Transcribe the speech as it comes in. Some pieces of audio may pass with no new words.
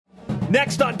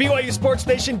Next on BYU Sports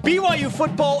Nation, BYU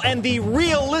football and the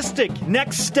realistic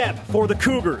next step for the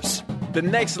Cougars. The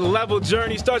next level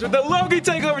journey starts with the Logan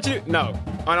Takeover. No,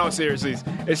 on all seriousness,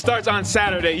 it starts on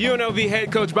Saturday. UNLV head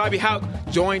coach Bobby Hauck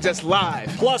joins us live.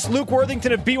 Plus, Luke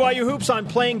Worthington of BYU Hoops on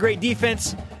playing great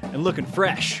defense and looking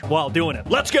fresh while doing it.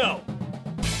 Let's go.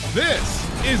 This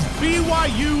is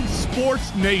BYU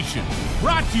Sports Nation,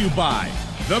 brought to you by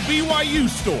The BYU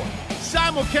Store,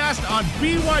 simulcast on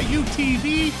BYU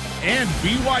TV and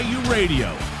BYU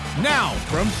Radio. Now,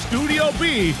 from Studio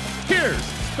B, here's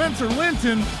Spencer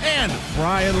Linton and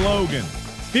Brian Logan.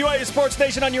 BYU Sports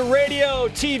Nation on your radio,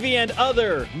 TV, and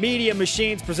other media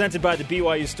machines, presented by the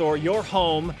BYU Store, your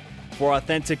home for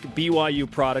authentic BYU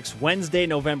products. Wednesday,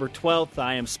 November 12th,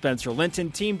 I am Spencer Linton,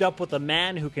 teamed up with a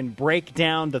man who can break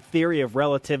down the theory of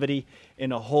relativity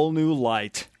in a whole new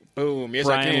light. Boom. Yes,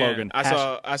 Brian I can. Logan.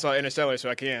 I saw Interstellar, so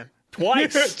I can.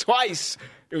 Twice. Twice.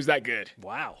 It was that good.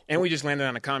 Wow. And we just landed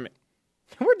on a comment.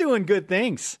 We're doing good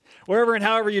things. Wherever and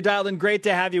however you dialed in, great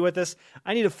to have you with us.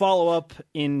 I need to follow up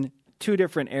in two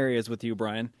different areas with you,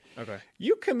 Brian. Okay.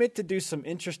 You commit to do some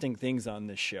interesting things on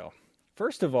this show.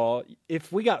 First of all,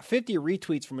 if we got 50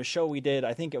 retweets from a show we did,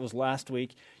 I think it was last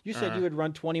week, you said you would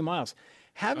run 20 miles.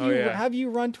 Have you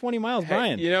run 20 miles,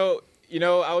 Brian? You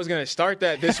know, I was gonna start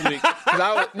that this week.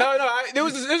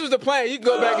 This was the plan. You can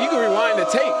go back. You can rewind the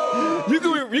tape.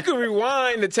 You can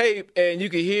rewind the tape, and you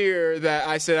can hear that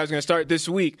I said I was gonna start this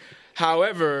week.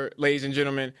 However, ladies and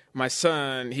gentlemen, my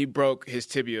son, he broke his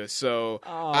tibia, so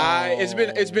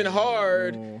it's been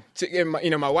hard to.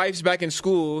 My wife's back in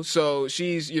school, so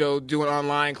she's doing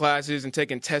online classes and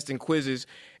taking tests and quizzes,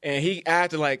 and I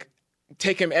had to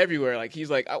take him everywhere. Like, he's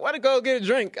like, I want to go get a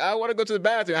drink. I want to go to the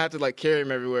bathroom. I have to carry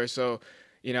him everywhere. So,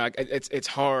 it's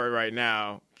hard right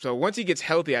now. So once he gets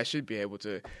healthy, I should be able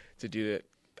to do that.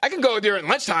 I can go during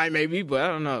lunchtime maybe, but I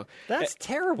don't know. That's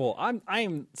terrible. I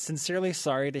am sincerely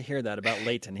sorry to hear that about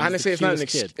Leighton. He's honestly, it's not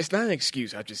an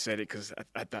excuse. I just said it because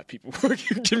I thought people were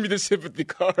giving me the sympathy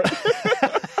card.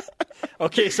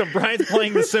 Okay, so Brian's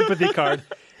playing the sympathy card.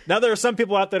 Now there are some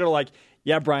people out there that are like,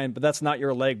 yeah, Brian, but that's not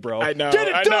your leg, bro. I know. Get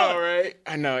it done! Know, right?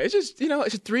 I know. It's just,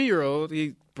 it's a 3-year-old.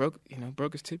 He broke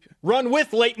his tibia. Run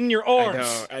with Leighton, your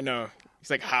arms. I know.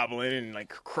 He's hobbling and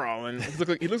crawling.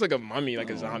 He looks like a mummy,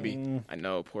 like a zombie. I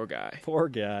know, poor guy. Poor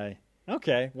guy.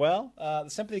 Okay, well, the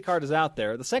sympathy card is out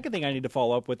there. The second thing I need to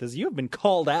follow up with is you have been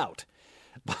called out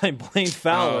by Blaine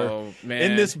Fowler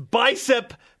in this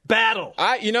bicep battle.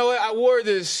 You know what? I wore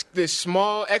this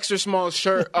small, extra small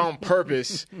shirt on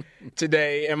purpose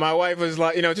today, and my wife was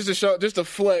like, just a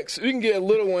flex. You can get a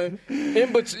little one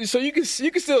in, but so you can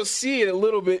still see it a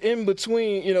little bit in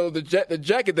between, the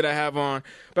jacket that I have on.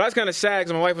 But I was kind of sad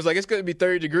because my wife was like, it's going to be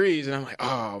 30 degrees, and I'm like,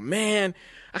 oh man,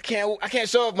 I can't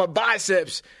show off my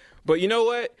biceps. But you know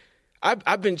what?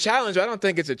 I've been challenged. I don't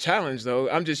think it's a challenge though.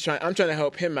 I'm trying to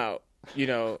help him out.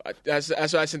 That's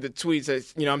why I sent the tweet.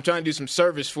 Says, I'm trying to do some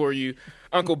service for you,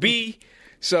 Uncle B.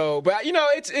 So, but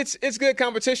it's good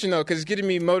competition though, because it's getting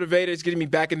me motivated. It's getting me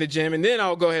back in the gym, and then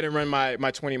I'll go ahead and run my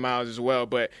 20 miles as well.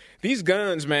 But these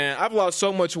guns, man, I've lost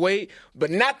so much weight, but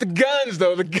not the guns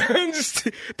though.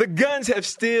 The guns have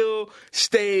still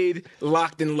stayed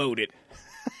locked and loaded.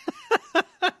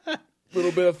 A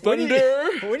little bit of thunder.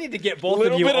 We need to get both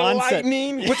of you on set. A little bit of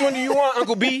lightning. Which one do you want,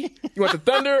 Uncle B? You want the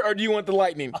thunder or do you want the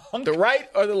lightning? The right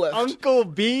or the left? Uncle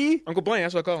B? Uncle Blaine,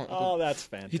 that's what I call him. Oh, that's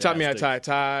fantastic. He taught me how to tie a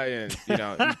tie, and he's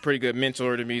a pretty good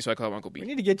mentor to me, so I call him Uncle B. We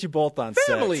need to get you both on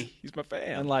Family. set. He's my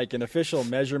fan. And an official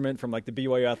measurement from the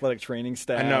BYU athletic training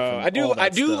staff. I know. I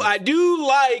do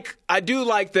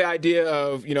like the idea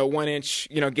of 1 inch,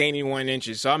 gaining 1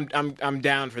 inch. So I'm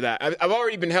down for that. I've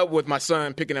already been helping with my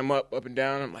son picking him up and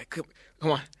down. I'm like,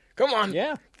 come on.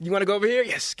 Yeah. You want to go over here?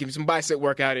 Yes. Give me some bicep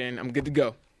workout in. I'm good to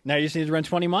go. Now you just need to run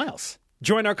 20 miles.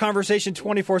 Join our conversation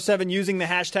 24/7 using the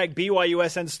hashtag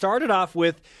BYUSN. Started off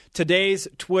with today's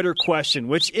Twitter question,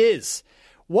 which is,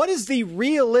 what is the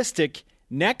realistic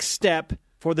next step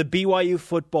for the BYU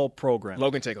football program?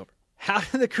 Logan takeover. How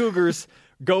do the Cougars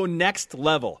go next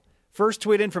level? First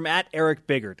tweet in from @Eric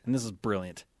Biggert, and this is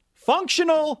brilliant.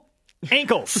 Functional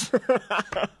ankles.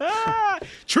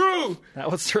 True.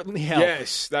 That would certainly help.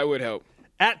 Yes, that would help.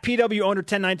 @PW Owner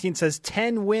 1019 says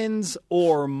 10 wins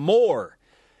or more.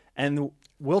 And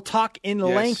we'll talk in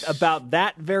length about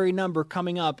that very number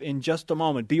coming up in just a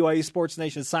moment. BYU Sports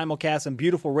Nation simulcast and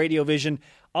beautiful radio vision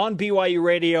on BYU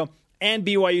Radio and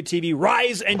BYU TV.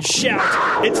 Rise and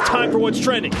shout. It's time for What's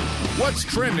Trending. What's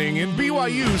trending in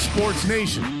BYU Sports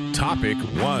Nation? Topic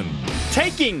 1.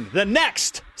 Taking the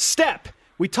next step.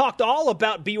 We talked all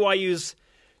about BYU's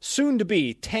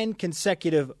soon-to-be 10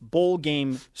 consecutive bowl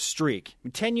game streak.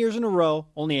 10 years in a row,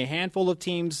 only a handful of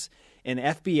teams in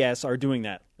FBS are doing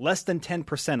that. Less than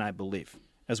 10%, I believe,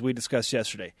 as we discussed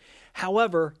yesterday.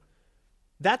 However,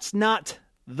 that's not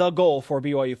the goal for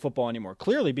BYU football anymore,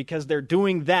 clearly, because they're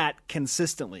doing that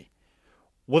consistently.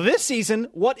 Well, this season,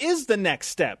 what is the next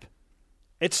step?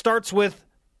 It starts with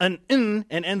an N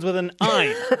and ends with an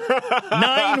ein.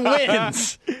 9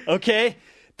 wins, okay?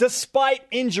 Despite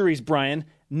injuries, Brian,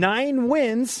 9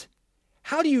 wins.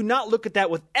 How do you not look at that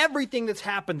with everything that's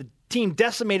happened, the team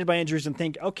decimated by injuries, and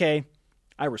think, okay,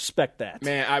 I respect that.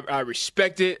 Man, I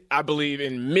respect it. I believe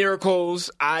in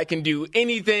miracles. I can do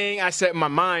anything I set my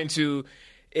mind to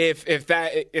if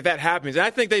that happens. And I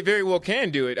think they very well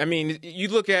can do it. I mean, you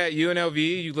look at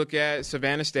UNLV, you look at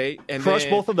Savannah State. And crush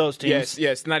both of those teams.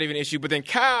 Yes, not even an issue. But then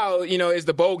Cal, is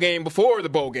the bowl game before the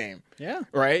bowl game. Yeah.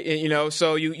 Right? And,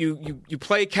 so you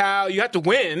play Cal. You have to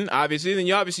win, obviously. Then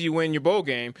you win your bowl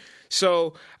game.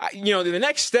 So, the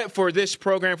next step for this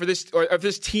program, for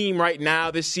this team right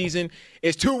now, this season,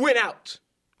 is to win out.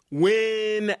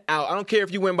 Win out. I don't care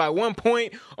if you win by 1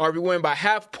 point or if you win by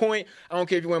half point. I don't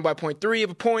care if you win by 0.3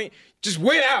 of a point. Just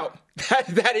win out.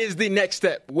 That is the next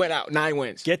step. Win out. 9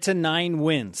 wins. Get to 9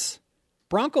 wins.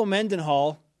 Bronco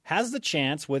Mendenhall has the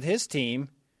chance with his team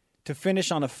to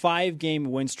finish on a 5-game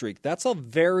win streak. That's a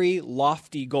very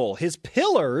lofty goal. His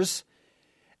pillars,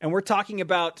 and we're talking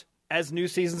about as new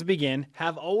seasons begin,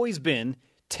 have always been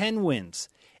 10 wins.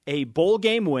 A bowl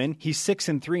game win. He's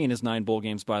 6-3 in his 9 bowl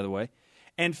games, by the way.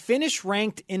 And finish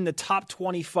ranked in the top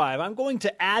 25. I'm going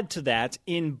to add to that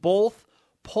in both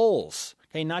polls.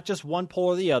 Okay, not just one poll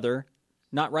or the other.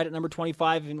 Not right at number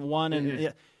 25 in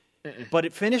one, but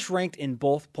it finished ranked in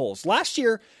both polls. Last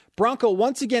year, Bronco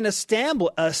once again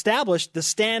established the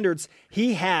standards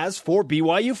he has for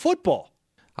BYU football.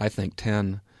 I think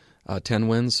 10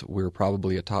 wins, we're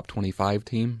probably a top 25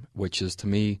 team, which is, to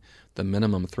me, the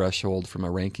minimum threshold from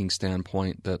a ranking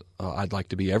standpoint that I'd like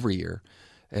to be every year.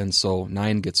 And so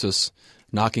 9 gets us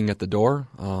knocking at the door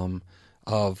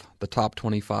of the top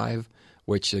 25,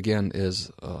 which, again,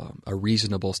 is a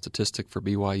reasonable statistic for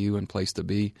BYU and place to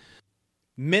be.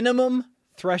 Minimum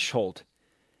threshold.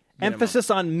 Emphasis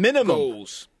on minimum.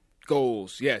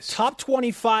 Goals, yes. Top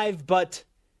 25, but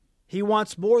he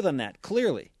wants more than that,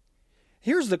 clearly.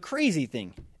 Here's the crazy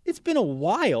thing. It's been a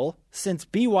while since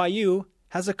BYU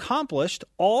has accomplished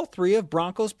all 3 of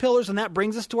Bronco's pillars, and that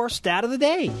brings us to our stat of the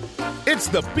day. It's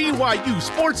the BYU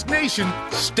Sports Nation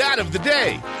Stat of the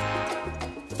Day.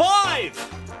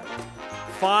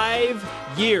 5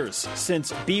 years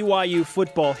since BYU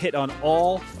football hit on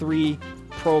all 3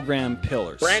 program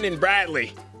pillars. Brandon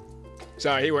Bradley.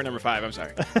 Sorry, he wore number 5. I'm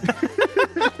sorry.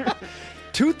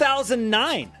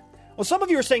 2009. Well, some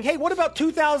of you are saying, hey, what about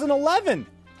 2011?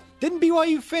 Didn't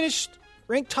BYU finish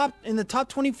ranked in the top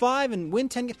 25 and win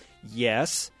 10 games?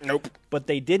 Yes. Nope. But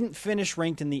they didn't finish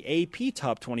ranked in the AP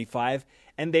top 25,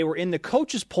 and they were in the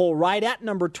coaches poll right at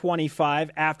number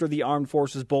 25 after the Armed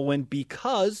Forces Bowl win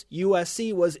because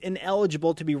USC was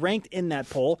ineligible to be ranked in that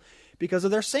poll because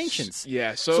of their sanctions.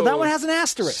 Yeah. So that one has an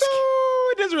asterisk. So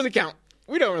it doesn't really count.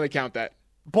 We don't really count that.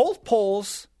 Both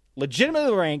polls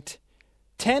legitimately ranked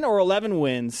 10 or 11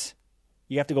 wins.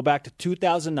 You have to go back to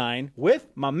 2009 with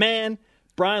my man,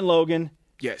 Brian Logan.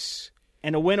 Yes.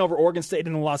 And a win over Oregon State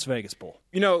in the Las Vegas Bowl.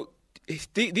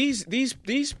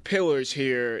 These pillars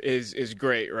here is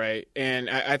great, right? And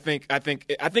I think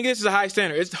this is a high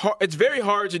standard. It's very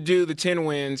hard to do the 10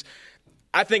 wins.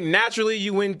 I think naturally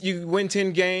you win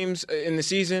 10 games in the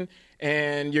season,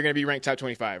 and you're going to be ranked top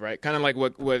 25, right? Kind of like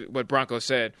what Bronco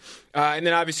said. And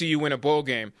then obviously you win a bowl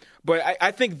game. But I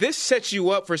think this sets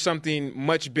you up for something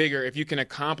much bigger if you can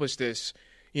accomplish this,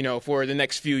 for the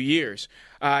next few years.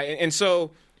 And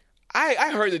so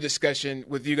I heard the discussion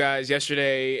with you guys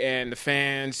yesterday and the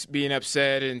fans being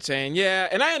upset and saying, yeah,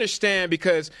 and I understand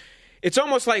because it's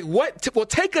almost like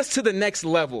take us to the next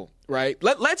level, right?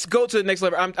 Let's go to the next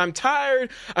level. I'm tired.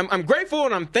 I'm grateful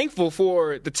and I'm thankful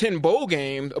for the 10 bowl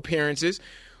game appearances,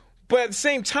 but at the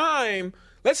same time,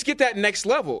 let's get that next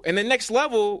level. And the next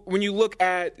level, when you look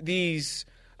at these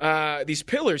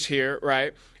pillars here,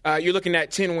 right? You're looking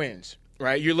at 10 wins.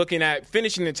 Right, you're looking at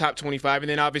finishing the top 25 and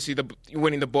then obviously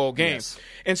winning the bowl game. Yes.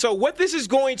 And so what this is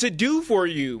going to do for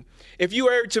you, if you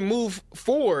are to move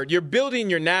forward, you're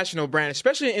building your national brand,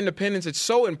 especially in independence. It's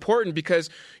so important because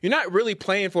you're not really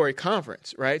playing for a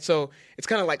conference, right? So it's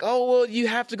kind of like, oh, well, you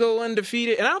have to go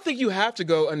undefeated. And I don't think you have to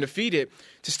go undefeated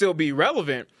to still be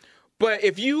relevant. But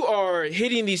if you are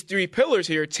hitting these 3 pillars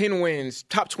here, 10 wins,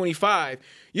 top 25,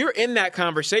 you're in that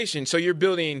conversation. So you're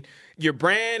building your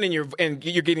brand and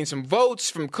you're getting some votes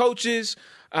from coaches.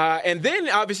 And then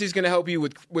obviously it's going to help you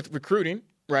with recruiting.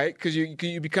 right? Because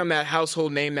you become that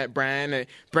household name, that brand, and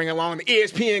bring along the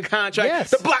ESPN contract,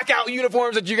 Yes. the blackout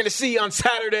uniforms that you're going to see on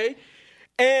Saturday.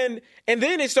 And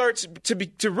then it starts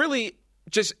to really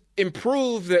just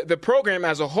improve the program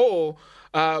as a whole.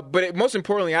 But most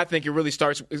importantly, I think it really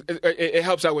starts. It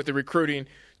helps out with the recruiting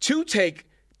to take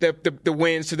the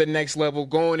wins to the next level,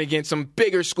 going against some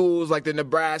bigger schools like the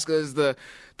Nebraskas,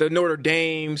 the Notre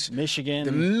Dames, the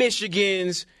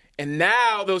Michigans, and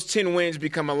now those 10 wins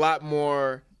become a lot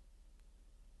more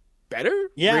better.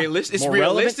 Yeah, realistic. It's more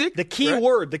realistic.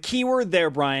 Relevant. The key word there,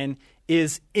 Brian,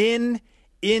 is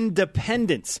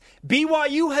independence.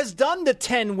 BYU has done the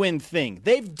 10-win thing.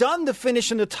 They've done the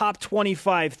finish in the top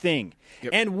 25 thing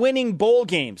and winning bowl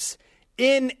games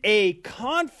in a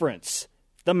conference,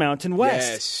 the Mountain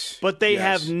West. Yes. But they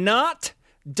have not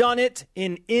done it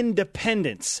in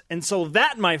independence. And so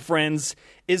that, my friends,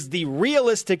 is the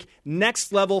realistic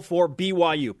next level for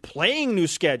BYU. Playing new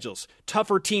schedules,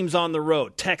 tougher teams on the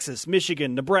road, Texas,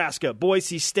 Michigan, Nebraska,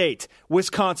 Boise State,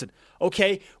 Wisconsin.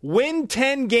 Okay, win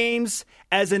 10 games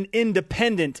as an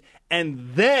independent,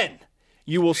 and then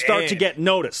you will start to get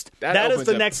noticed. That is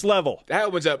the next level. That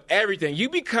opens up everything. You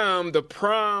become the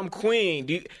prom queen.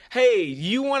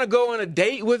 You want to go on a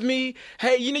date with me?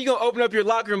 Hey, you're going to open up your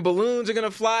locker and balloons are going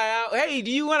to fly out. Hey, do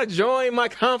you want to join my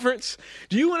conference?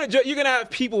 Do you want to? You're going to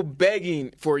have people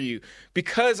begging for you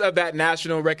because of that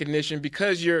national recognition,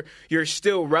 because you're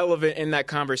still relevant in that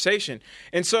conversation.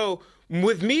 And so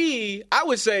with me, I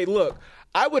would say, look,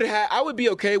 I would be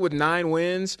okay with 9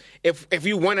 wins if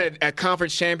you won a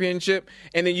conference championship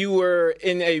and then you were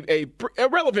in a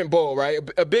relevant bowl, right?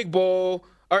 A big bowl,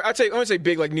 or I wouldn't say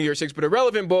big like New Year's Six, but a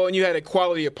relevant bowl, and you had a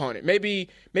quality opponent. Maybe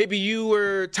you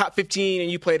were top 15 and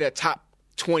you played a top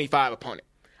 25 opponent.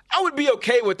 I would be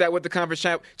okay with that with the conference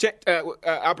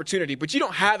opportunity, but you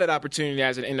don't have that opportunity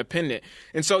as an independent,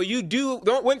 and so what you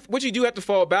do have to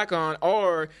fall back on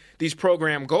are these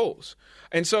program goals,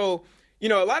 and so.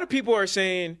 A lot of people are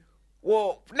saying,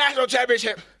 well, national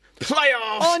championship,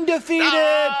 playoffs. Undefeated.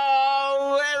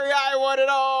 Oh, I want it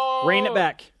all. Rein it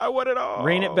back. I want it all.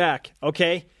 Rein it back,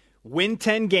 okay? Win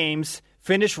 10 games,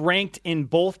 finish ranked in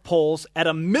both polls, at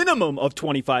a minimum of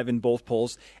 25 in both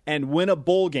polls, and win a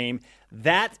bowl game.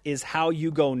 That is how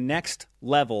you go next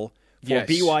level for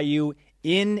BYU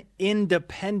in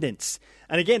independence.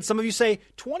 And again, some of you say,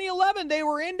 2011, they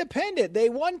were independent. They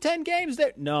won 10 games.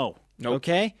 No. Nope.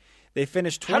 Okay? They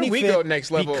finished 25th. How do we go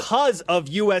next level? Because of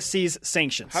USC's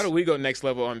sanctions. How do we go next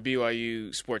level on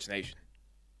BYU Sports Nation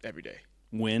every day?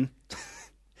 Win.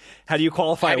 How do you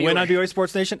qualify a win on BYU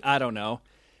Sports Nation? I don't know.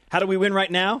 How do we win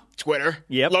right now? Twitter.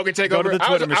 Yep. Logan Takeover. Go to the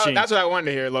Twitter machine. That's what I wanted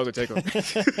to hear, Logan Takeover.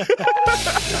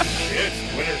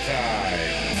 It's Twitter time.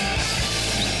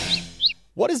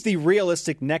 What is the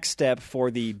realistic next step for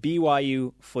the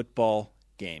BYU football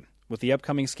game? With the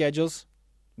upcoming schedules,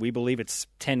 we believe it's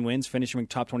 10 wins, finishing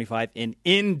top 25 in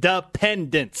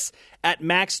independence at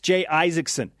Max J.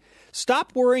 Isaacson.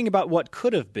 Stop worrying about what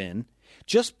could have been.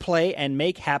 Just play and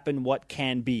make happen what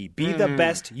can be. Be the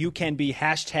best you can be.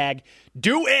 Hashtag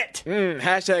do it.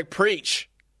 Hashtag preach.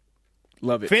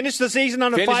 Love it. Finish the season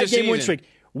on a 5-game win streak.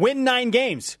 Win 9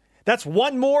 games. That's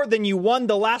one more than you won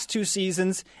the last 2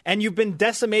 seasons, and you've been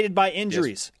decimated by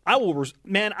injuries.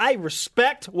 Yes. I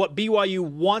respect what BYU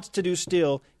wants to do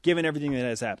still, given everything that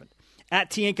has happened. At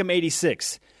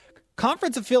Tiancum86,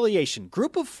 conference affiliation,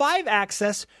 group of 5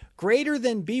 access, greater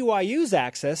than BYU's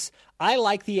access. I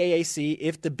like the AAC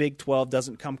if the Big 12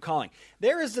 doesn't come calling.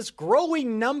 There is this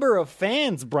growing number of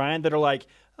fans, Brian, that are like,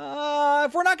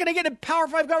 if we're not going to get a Power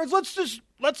 5 conference,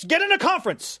 let's get in a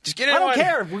conference. Just get in. I don't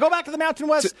care. We go back to the Mountain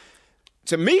West.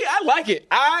 To me, I like it.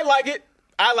 I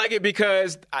like it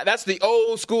because that's the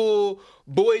old school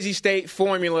Boise State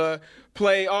formula.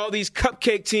 Play all these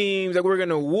cupcake teams that we're going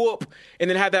to whoop and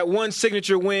then have that one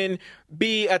signature win,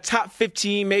 be a top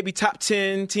 15, maybe top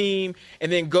 10 team,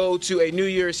 and then go to a New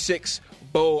Year's Six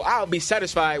bowl. I'll be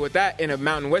satisfied with that in a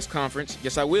Mountain West conference.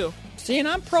 Yes, I will. See, and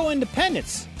I'm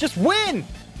pro-independence. Just win.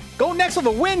 Go next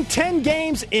level. Win 10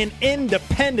 games in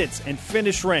independence and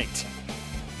finish ranked.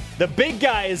 The big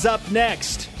guy is up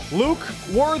next. Luke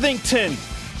Worthington.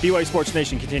 BYU Sports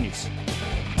Nation continues.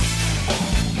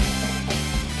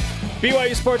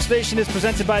 BYU Sports Nation is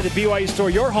presented by the BYU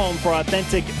Store, your home for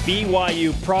authentic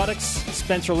BYU products.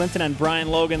 Spencer Linton and Brian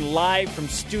Logan live from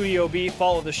Studio B.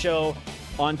 Follow the show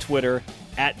on Twitter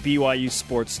at BYU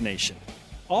Sports Nation.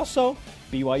 Also,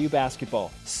 BYU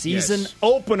basketball. Season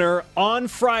opener on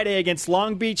Friday against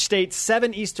Long Beach State,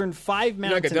 7 Eastern, 5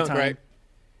 Mountain dunk, time. right?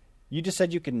 You just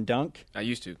said you can dunk? I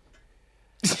used to.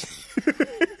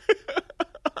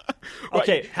 Okay.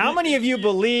 Okay, how many of you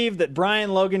believe that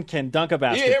Brian Logan can dunk a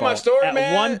basketball? You hear my story, at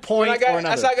man? one point or another?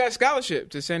 That's how I got a scholarship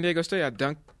to San Diego State. I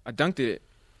dunked it.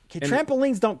 Okay,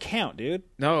 trampolines don't count, dude.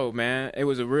 No, man. It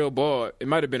was a real ball. It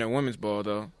might have been a women's ball,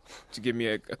 though, to give me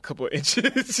a couple of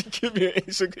inches. Give me an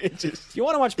inches. If you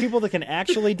want to watch people that can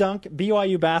actually dunk,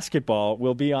 BYU basketball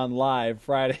will be on live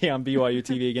Friday on BYU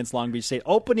TV against Long Beach State.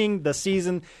 Opening the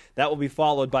season, that will be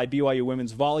followed by BYU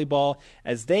women's volleyball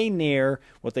as they near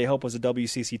what they hope was a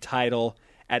WCC title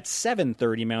at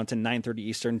 7:30 Mountain, 9:30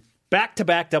 Eastern.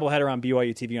 Back-to-back doubleheader on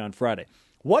BYU TV on Friday.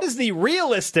 What is the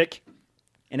realistic,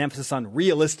 an emphasis on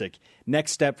realistic,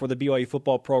 next step for the BYU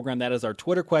football program? That is our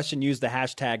Twitter question. Use the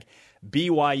hashtag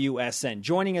BYUSN.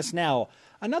 Joining us now,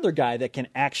 another guy that can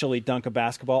actually dunk a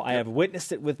basketball. I have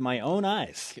witnessed it with my own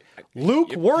eyes.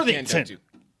 Luke Worthington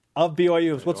of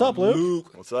BYU. What's up,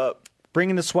 Luke? What's up?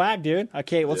 Bringing the swag, dude.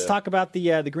 Okay, let's talk about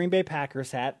the Green Bay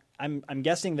Packers hat. I'm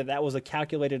guessing that was a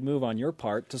calculated move on your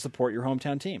part to support your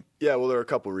hometown team. Yeah, well, there are a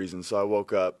couple reasons. So I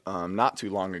woke up not too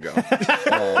long ago,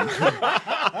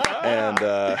 and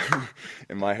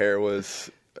my hair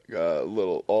was a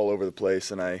little all over the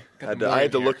place, and I had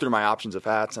to look through my options of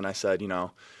hats, and I said,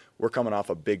 we're coming off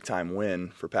a big-time win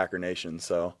for Packer Nation,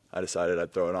 so I decided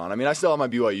I'd throw it on. I mean, I still have my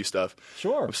BYU stuff.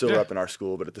 Sure. I'm still repping our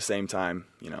school, but at the same time,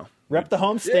 Rep the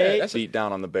home state. Beat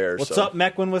down on the Bears. What's up,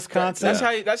 Mequon, Wisconsin?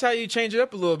 That's how you change it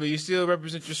up a little bit. You still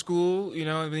represent your school,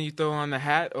 and then you throw on the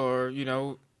hat or,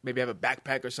 maybe have a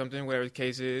backpack or something, whatever the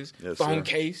case is. Yes, phone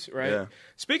case, right? Yeah.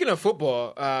 Speaking of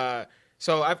football,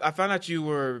 so I found out you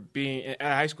were at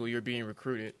high school, you were being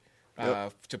recruited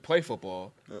to play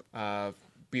football,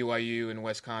 BYU in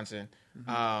Wisconsin.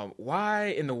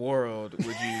 Why in the world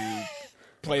would you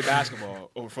play basketball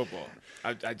over football?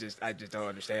 I just don't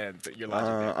understand your logic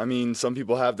there. I mean, some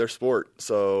people have their sport,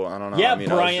 so I don't know. Yeah, I mean,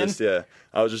 Brian.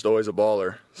 I was just always a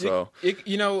baller. So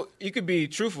you could be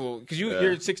truthful because you're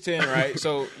 6'10", right?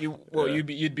 So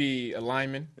you'd be a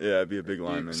lineman. Yeah, I'd be a big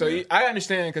lineman. I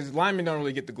understand because linemen don't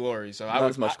really get the glory. So not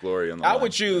as much glory on the line.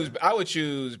 I would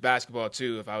choose basketball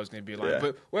too if I was going to be a lineman. Yeah.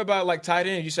 But what about like tight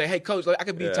end? You say, hey coach, I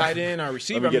could be tight end or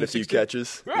receiver. Let me get a few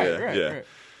catches. Right.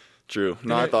 True.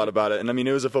 No, I thought about it. And, I mean,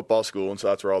 it was a football school, and so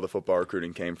that's where all the football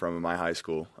recruiting came from in my high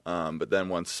school. But then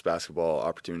once basketball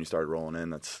opportunities started rolling in,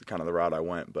 that's kind of the route I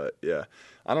went. But, yeah,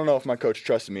 I don't know if my coach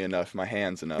trusted me enough, my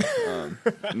hands enough.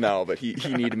 No, but he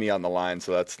needed me on the line,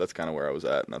 so that's kind of where I was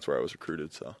at, and that's where I was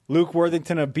recruited. So Luke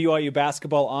Worthington of BYU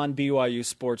basketball on BYU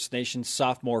Sports Nation,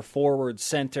 sophomore forward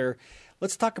center.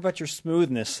 Let's talk about your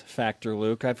smoothness factor,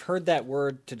 Luke. I've heard that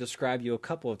word to describe you a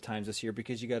couple of times this year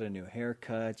because you got a new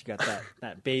haircut, you got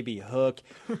that baby hook.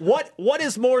 What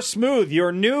is more smooth,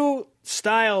 your new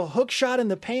style hook shot in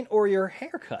the paint or your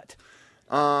haircut?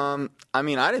 I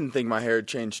mean, I didn't think my hair had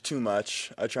changed too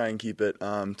much. I try and keep it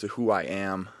to who I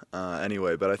am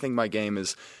anyway. But I think my game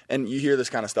is, and you hear this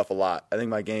kind of stuff a lot, I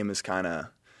think my game is kind of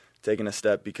taking a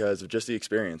step because of just the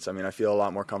experience. I mean, I feel a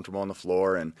lot more comfortable on the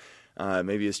floor, and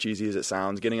maybe as cheesy as it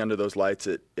sounds, getting under those lights,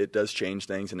 it does change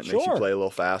things, and it makes you play a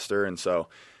little faster. And so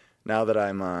now that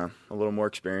I'm a little more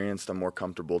experienced, I'm more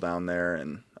comfortable down there,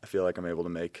 and I feel like I'm able to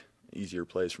make easier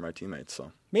plays for my teammates.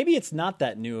 So maybe it's not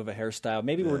that new of a hairstyle.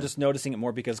 Maybe we're just noticing it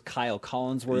more because Kyle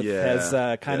Collinsworth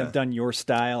has kind of done your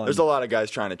style. There's a lot of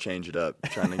guys trying to change it up,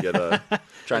 trying to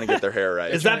get their hair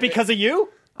right. Is that because of you?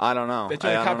 I don't know. They're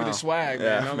trying to copy the swag,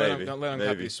 man. Don't let them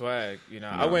copy the swag. No.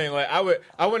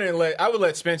 I would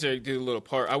let Spencer do the little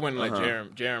part. I wouldn't let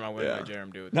Jerem. I wouldn't let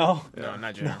Jerem do it. No,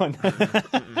 not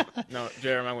Jerem. No,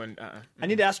 Jerem. I wouldn't. I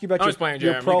need to ask you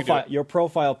about your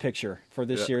profile picture for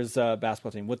this year's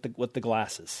basketball team with the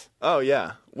glasses. Oh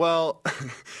yeah. Well,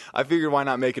 I figured why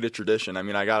not make it a tradition. I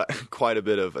mean, I got quite a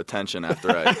bit of attention after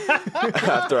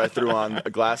I threw on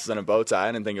glasses and a bow tie.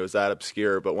 I didn't think it was that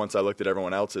obscure, but once I looked at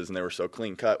everyone else's and they were so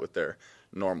clean cut with their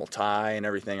normal tie and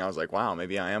everything, I was like, wow,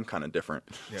 maybe I am kind of different.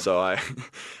 Yeah. So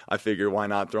I figured why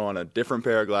not throw on a different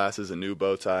pair of glasses, a new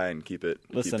bow tie, and keep it.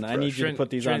 Listen, I need you to put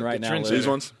these on right now. These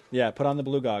ones? Yeah, put on the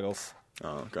blue goggles.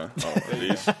 Oh, okay. Oh,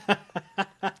 these.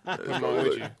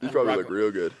 These probably look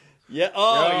real good. Yeah.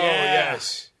 Oh,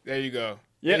 yes. There you go.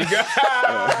 Yeah. There you go.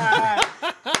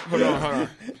 Hold on.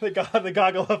 The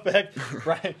goggle effect.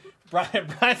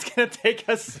 Brian's gonna take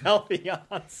a selfie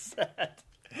on set.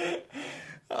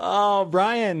 Oh,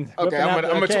 Brian. Okay, I'm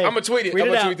gonna tweet it. I'm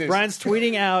gonna tweet this. Brian's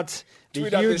tweeting out the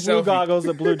huge blue goggles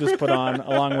that Blue just put on,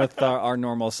 along with our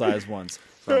normal size ones.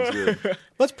 Sounds good.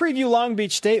 Let's preview Long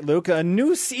Beach State, Luke. A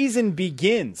new season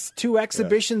begins. 2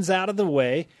 exhibitions out of the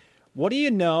way. What do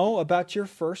you know about your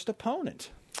first opponent?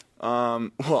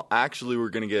 Well, actually, we're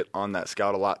going to get on that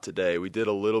scout a lot today. We did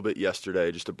a little bit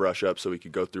yesterday just to brush up so we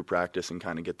could go through practice and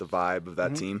kind of get the vibe of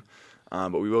that team.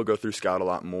 But we will go through scout a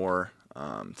lot more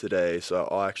today, so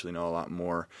I'll actually know a lot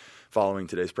more following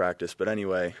today's practice. But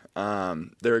anyway,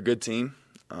 they're a good team.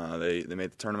 They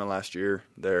made the tournament last year.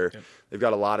 They've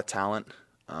got a lot of talent.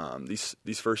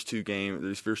 These first two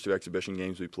exhibition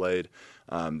games we played,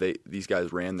 these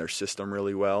guys ran their system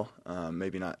really well.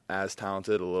 Maybe not as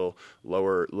talented, a little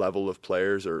lower level of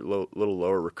players or a little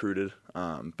lower recruited,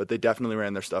 but they definitely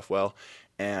ran their stuff well.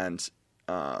 And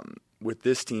with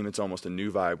this team, it's almost a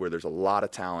new vibe where there's a lot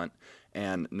of talent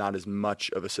and not as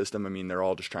much of a system. I mean, they're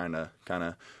all just trying to kind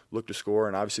of look to score,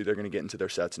 and obviously they're going to get into their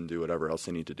sets and do whatever else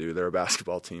they need to do. They're a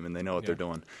basketball team, and they know what they're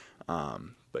doing.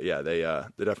 But yeah, they're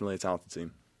definitely a talented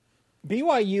team.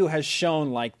 BYU has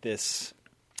shown like this,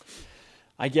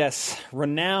 I guess,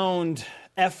 renowned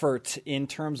effort in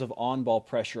terms of on-ball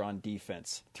pressure on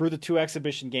defense. Through the two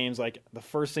exhibition games, like the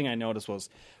first thing I noticed was,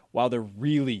 wow, they're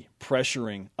really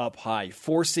pressuring up high,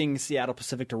 forcing Seattle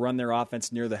Pacific to run their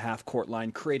offense near the half-court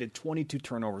line, created 22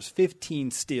 turnovers, 15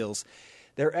 steals.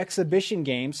 Their exhibition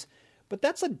games, but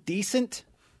that's a decent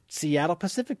Seattle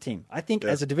Pacific team. I think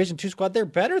as a Division II squad, they're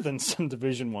better than some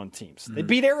Division I teams. They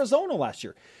beat Arizona last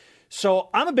year. So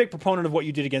I'm a big proponent of what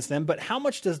you did against them, but how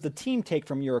much does the team take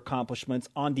from your accomplishments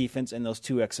on defense in those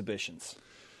two exhibitions?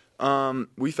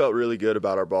 We felt really good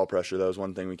about our ball pressure. That was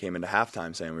one thing we came into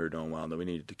halftime saying we were doing well, that we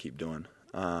needed to keep doing.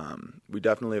 We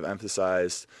definitely have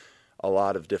emphasized a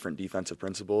lot of different defensive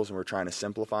principles, and we're trying to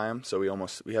simplify them. So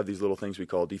we have these little things we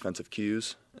call defensive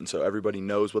cues, and so everybody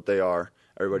knows what they are.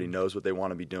 Everybody knows what they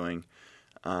want to be doing.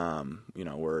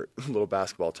 We're little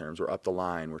basketball terms. We're up the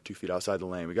line. We're 2 feet outside the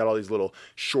lane. We got all these little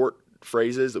short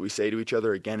phrases that we say to each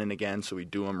other again and again, so we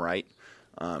do them right.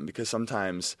 Because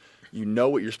sometimes you know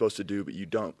what you're supposed to do, but you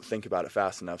don't think about it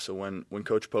fast enough. So when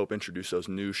Coach Pope introduced those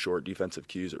new short defensive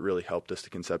cues, it really helped us to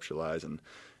conceptualize and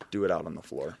do it out on the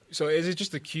floor. So is it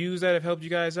just the cues that have helped you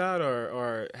guys out,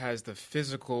 or has the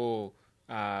physical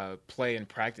play and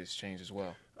practice changed as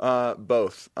well?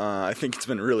 Both. I think it's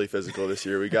been really physical this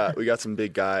year. We got some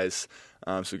big guys,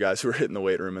 some guys who are hitting the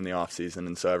weight room in the off season,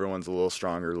 and so everyone's a little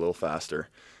stronger, a little faster.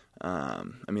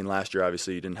 Last year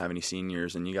obviously you didn't have any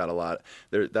seniors, and you got a lot.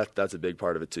 That's a big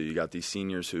part of it too. You got these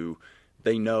seniors who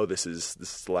they know this is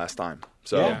the last time,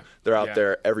 so they're out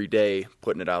there every day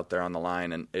putting it out there on the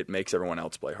line, and it makes everyone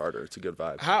else play harder. It's a good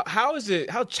vibe.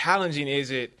 How challenging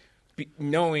is it?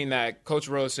 Knowing that Coach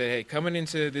Rose said, hey, coming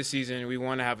into this season, we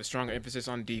want to have a stronger emphasis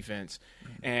on defense,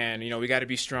 and we got to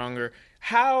be stronger.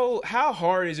 How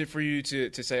hard is it for you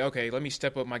to say, okay, let me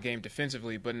step up my game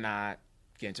defensively, but not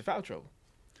get into foul trouble?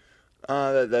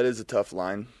 That is a tough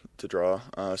line to draw,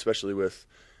 especially with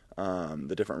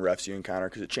the different refs you encounter,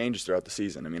 because it changes throughout the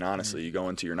season. I mean, honestly, you go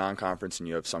into your non-conference and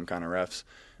you have some kind of refs,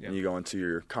 and you go into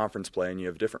your conference play and you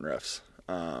have different refs.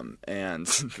 And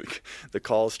the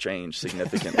calls change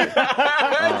significantly.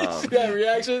 That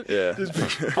reaction? Yeah.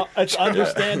 It's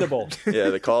understandable. Yeah,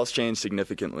 the calls change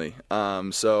significantly.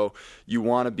 So you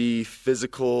want to be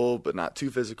physical, but not too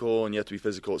physical, and you have to be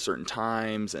physical at certain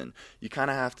times, and you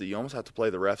almost have to play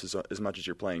the refs as much as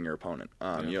you're playing your opponent.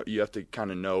 You have to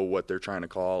kind of know what they're trying to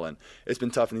call, and it's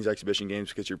been tough in these exhibition games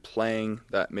because you're playing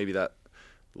that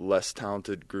less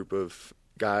talented group of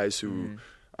guys who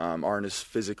aren't as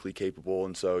physically capable,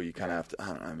 and so you kind of have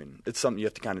to, it's something you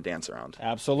have to kind of dance around.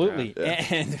 Absolutely. Yeah.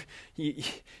 And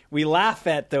we laugh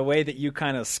at the way that you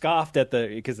kind of scoffed at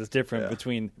because it's different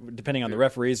depending on the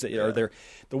referees that are there.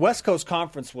 The West Coast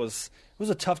Conference was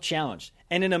a tough challenge.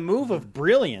 And in a move of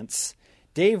brilliance,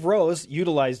 Dave Rose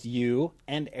utilized you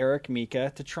and Eric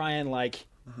Mika to try and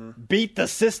beat the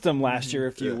system last year,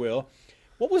 if you will.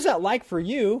 What was that like for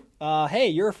you? Hey,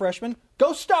 you're a freshman.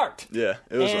 Go start. Yeah,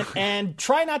 it was. And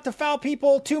try not to foul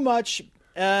people too much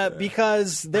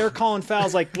because they're calling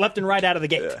fouls left and right out of the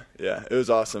gate. Yeah, it was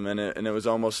awesome, and it was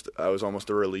almost I was almost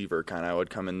a reliever kind of. I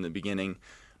would come in the beginning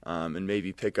and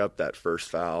maybe pick up that first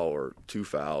foul or two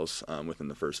fouls within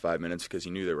the first 5 minutes because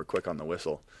you knew they were quick on the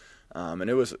whistle. And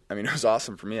it was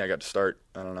awesome for me. I got to start.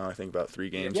 I think about 3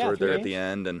 games at the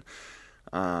end, and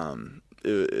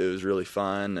it was really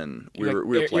fun, and we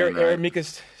were playing right. Eric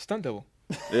Mika's stunt double.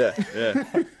 Yeah,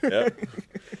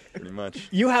 pretty much.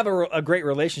 You have a great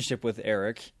relationship with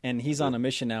Eric, and he's on a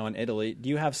mission now in Italy. Do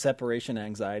you have separation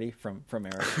anxiety from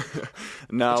Eric?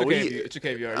 No, it's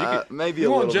okay if you are. Maybe you a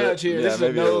little won't judge bit. here. This is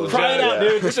a no judge. Try it out,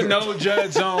 dude. This is a no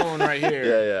judge zone right here.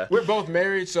 Yeah. We're both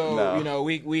married, so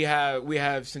we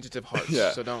have sensitive hearts.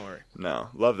 So don't worry. No,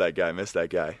 love that guy. Miss that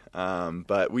guy.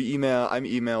 But I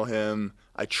email him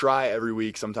I try every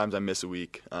week. Sometimes I miss a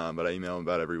week, but I email him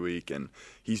about every week, and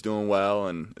he's doing well.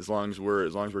 And as long as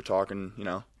we're talking,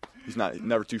 he's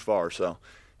never too far. So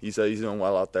he's doing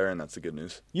well out there, and that's the good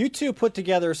news. You two put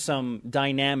together some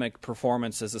dynamic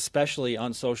performances, especially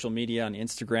on social media, on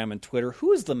Instagram and Twitter.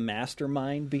 Who is the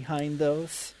mastermind behind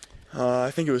those?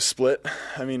 I think it was split.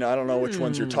 I mean, I don't know which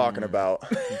ones you're talking about,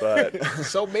 but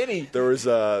so many. There was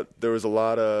a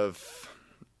lot of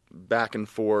back and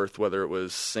forth, whether it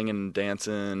was singing and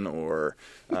dancing or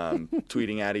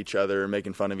tweeting at each other,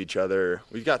 making fun of each other.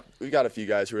 We've got a few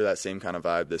guys who are that same kind of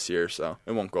vibe this year, so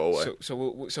it won't go away. So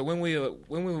when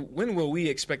will we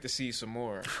expect to see some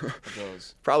more of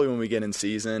those? Probably when we get in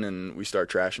season and we start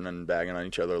trashing and bagging on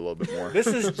each other a little bit more. This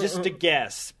is just a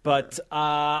guess, but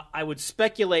I would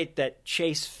speculate that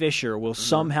Chase Fisher will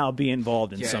somehow be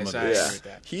involved in some of this.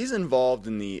 Yeah. He's involved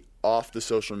in the off the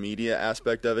social media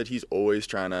aspect of it. He's always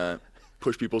trying to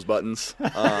push people's buttons.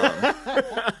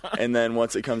 And then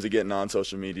once it comes to getting on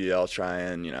social media, I'll try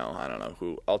and, I don't know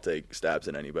who. I'll take stabs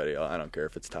at anybody. I don't care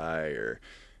if it's Ty or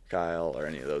Kyle or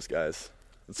any of those guys.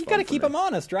 You got to keep them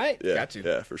honest, right? Yeah, got to.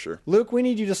 Yeah, for sure. Luke, we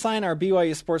need you to sign our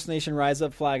BYU Sports Nation Rise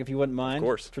Up flag if you wouldn't mind. Of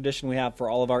course. Tradition we have for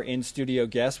all of our in-studio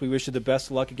guests. We wish you the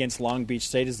best of luck against Long Beach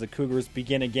State as the Cougars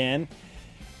begin again.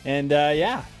 And,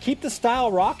 keep the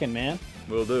style rocking, man.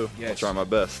 Will do. Yes. I'll try my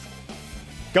best.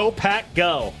 Go Pack,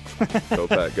 go. Go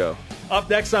Pack, go. Up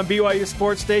next on BYU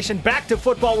Sports Station, back to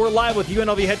football. We're live with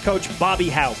UNLV head coach Bobby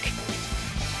Hauck.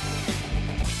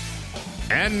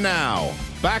 And now,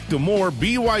 back to more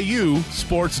BYU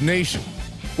Sports Nation.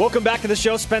 Welcome back to the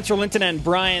show. Spencer Linton and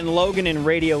Brian Logan in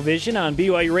Radio Vision on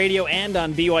BYU Radio and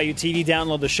on BYU TV.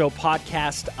 Download the show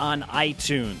podcast on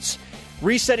iTunes.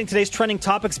 Resetting today's trending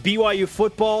topics, BYU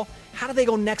football. How do they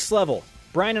go next level?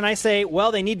 Brian and I say,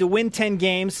 well, they need to win 10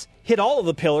 games, hit all of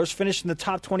the pillars, finish in the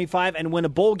top 25, and win a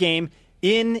bowl game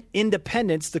in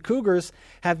Independence. The Cougars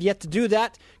have yet to do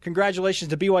that. Congratulations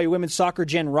to BYU women's soccer,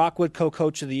 Jen Rockwood,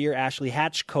 co-coach of the year, Ashley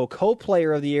Hatch,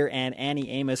 co-player of the year, and Annie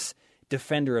Amos,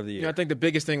 defender of the year. I think the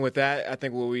biggest thing with that, I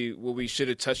think what we should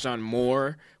have touched on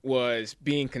more was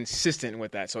being consistent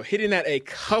with that. So hitting that a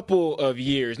couple of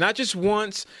years, not just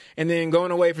once and then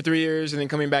going away for 3 years and then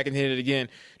coming back and hitting it again.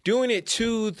 Doing it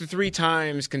 2 to 3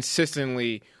 times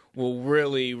consistently will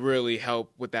really, really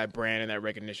help with that brand and that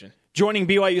recognition. Joining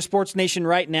BYU Sports Nation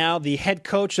right now, the head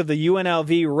coach of the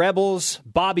UNLV Rebels,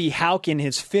 Bobby Hauck, in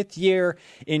his 5th year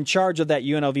in charge of that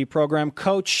UNLV program.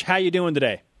 Coach, how you doing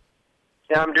today?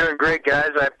 Yeah, I'm doing great,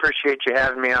 guys. I appreciate you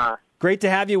having me on. Great to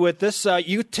have you with us.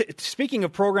 Speaking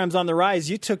of programs on the rise,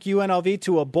 you took UNLV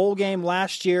to a bowl game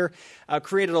last year,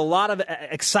 created a lot of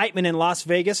excitement in Las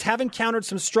Vegas, have encountered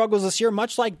some struggles this year,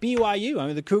 much like BYU. I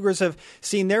mean, the Cougars have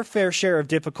seen their fair share of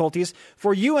difficulties.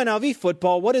 For UNLV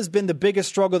football, what has been the biggest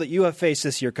struggle that you have faced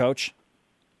this year, Coach?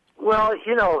 Well,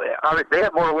 they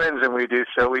have more wins than we do,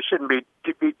 so we shouldn't be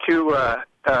too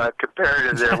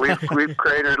comparative there. We've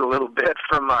cratered a little bit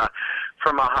from a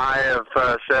high of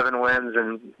 7 wins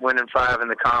and winning 5 in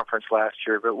the conference last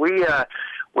year. But we're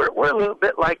a little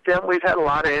bit like them. We've had a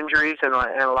lot of injuries and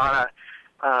a lot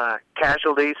of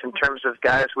casualties in terms of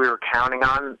guys we were counting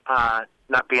on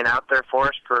not being out there for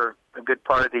us for a good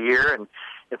part of the year. And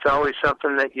it's always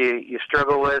something that you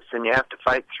struggle with and you have to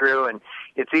fight through. And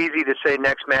it's easy to say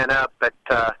next man up, but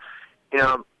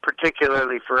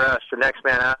particularly for us, the next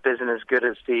man up isn't as good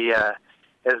as the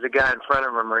guy in front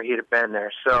of him, or he'd have been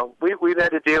there. So we've had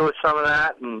to deal with some of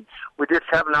that, and we just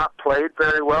have not played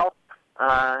very well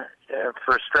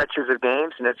for stretches of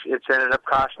games, and it's ended up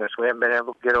costing us. We haven't been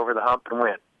able to get over the hump and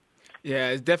win. Yeah,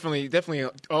 it's definitely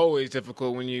always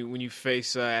difficult when you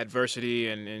face adversity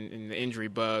and the injury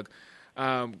bug.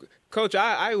 Coach,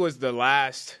 I was the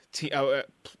last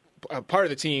part of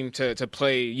the team to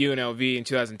play UNLV in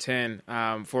 2010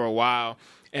 for a while.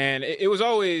 And it was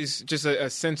always just a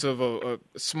sense of a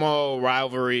small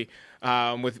rivalry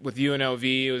with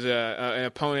UNLV. It was an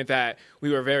opponent that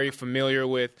we were very familiar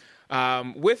with.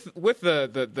 With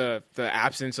the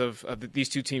absence of these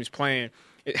two teams playing,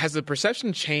 has the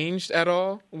perception changed at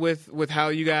all with how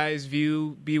you guys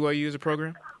view BYU as a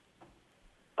program?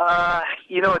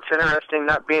 It's interesting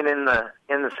not being in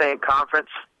the same conference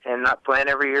and not playing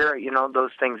every year.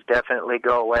 Those things definitely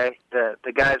go away.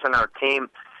 The guys on our team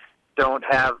don't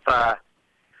have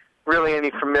really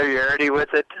any familiarity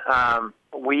with it. That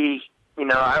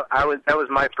was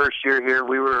my first year here.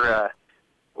 We were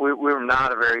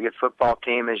not a very good football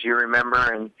team, as you remember,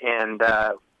 and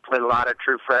played a lot of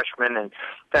true freshmen. And in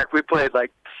fact, we played 14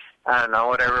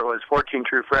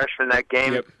 true freshmen that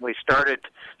game. Yep. We started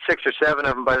 6 or 7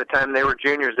 of them. By the time they were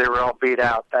juniors, they were all beat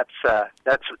out. That's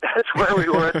where we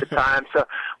were at the time. So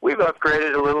we've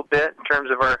upgraded a little bit in terms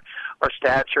of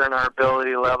stature and our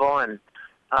ability level. And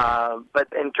but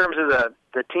in terms of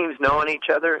the teams knowing each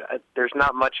other, there's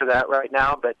not much of that right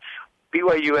now. But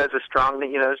BYU has a strong,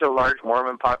 there's a large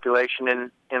Mormon population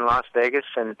in Las Vegas,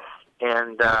 and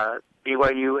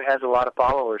BYU has a lot of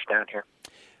followers down here.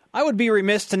 I would be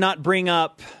remiss to not bring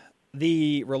up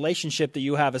the relationship that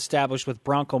you have established with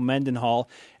Bronco Mendenhall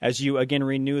as you again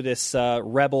renew this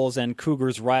Rebels and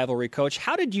Cougars rivalry. Coach,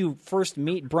 how did you first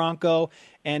meet Bronco,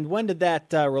 and when did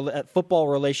that football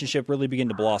relationship really begin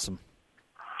to blossom?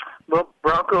 Well,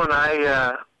 Bronco and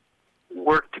I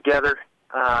worked together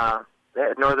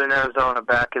at Northern Arizona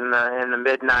back in the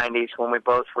mid-'90s when we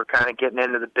both were kind of getting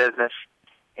into the business,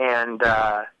 and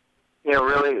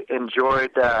really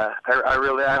enjoyed.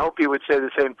 I hope you would say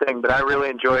the same thing, but I really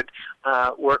enjoyed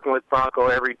working with Bronco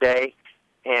every day,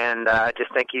 and I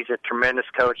just think he's a tremendous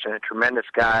coach and a tremendous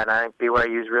guy, and I think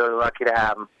BYU is really lucky to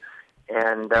have him.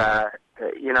 And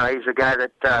he's a guy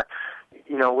that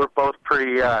we're both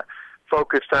pretty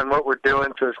focused on what we're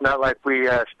doing, so it's not like we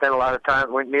spend a lot of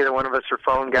time. Neither one of us are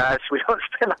phone guys. We don't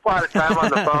spend a lot of time on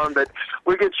the phone, but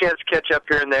we get a chance to catch up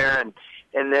here and there.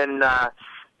 And then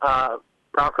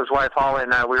Bronco's wife Holly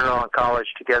and I, we were all in college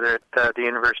together at the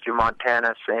University of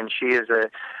Montana, and she is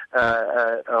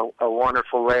a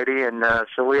wonderful lady, and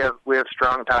so we have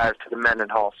strong ties to the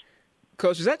Mendenhalls.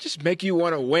 Coach, does that just make you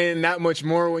want to win that much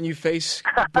more when you face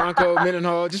Bronco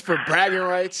Mendenhall, just for bragging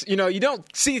rights? You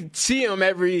don't see him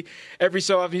every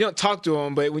so often. You don't talk to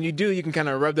him, but when you do, you can kind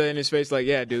of rub that in his face like,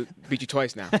 yeah, dude, beat you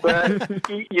twice now. But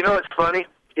what's funny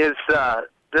is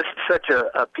this is such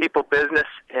a people business,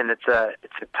 and it's a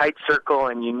tight circle,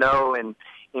 and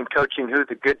in coaching who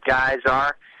the good guys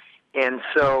are. And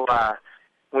so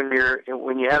when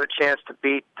you have a chance to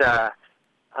beat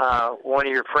one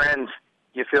of your friends,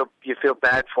 you feel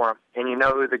bad for them, and you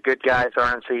know who the good guys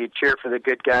are, and so you cheer for the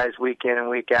good guys week in and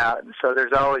week out. And so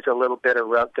there's always a little bit of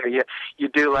rub there. You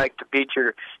do like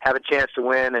to have a chance to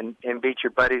win and beat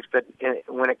your buddies, but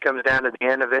when it comes down to the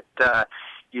end of it,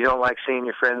 you don't like seeing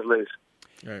your friends lose.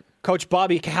 Right. Coach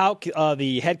Bobby Hauck,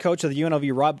 the head coach of the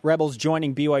UNLV Rebels,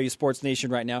 joining BYU Sports Nation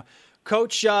right now.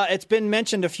 Coach, it's been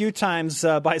mentioned a few times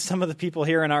by some of the people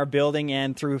here in our building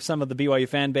and through some of the BYU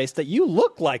fan base that you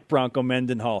look like Bronco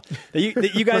Mendenhall. That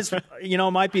you guys,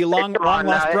 might be long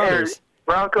lost brothers.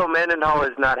 Bronco Mendenhall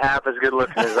is not half as good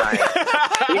looking as I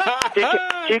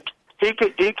am. He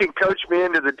can coach me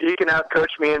he can out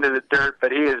coach me into the dirt,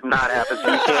 but he is not half as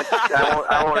good.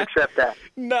 I won't accept that.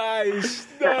 Nice.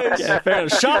 Yeah, fair.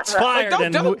 Shots fired,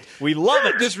 and we love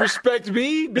it. Disrespect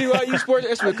me, BYU Sports.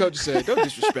 That's what Coach said. Don't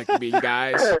disrespect me,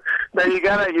 guys. No, you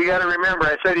gotta remember.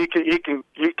 I said he can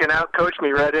out coach me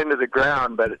right into the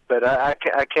ground, but I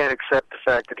can't accept the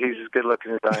fact that he's as good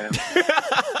looking as I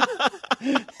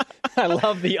am. I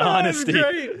love the honesty.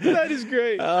 That is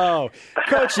great. Oh,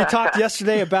 Coach, you talked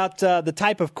yesterday about the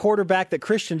type of quarterback that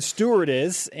Christian Stewart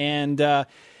is, and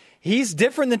he's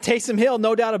different than Taysom Hill,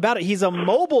 no doubt about it. He's a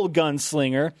mobile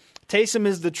gunslinger. Taysom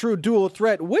is the true dual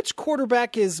threat. Which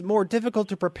quarterback is more difficult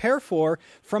to prepare for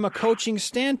from a coaching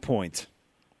standpoint?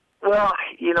 Well,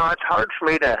 it's hard for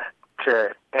me to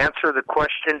answer the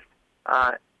question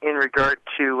in regard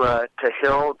to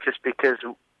Hill, just because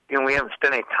we haven't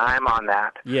spent any time on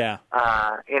that. Yeah.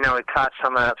 We caught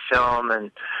some of that film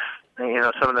and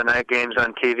some of the night games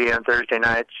on TV on Thursday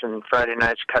nights and Friday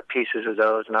nights, cut pieces of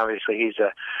those, and obviously he's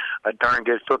a darn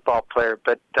good football player.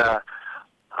 But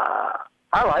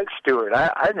I like Stewart.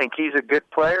 I think he's a good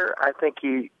player. I think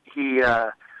he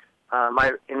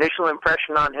my initial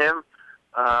impression on him,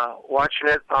 watching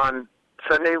it on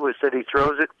Sunday, was that he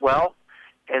throws it well.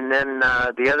 And then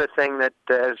the other thing that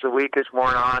as the week has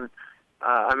worn on,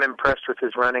 I'm impressed with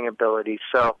his running ability.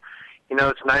 So,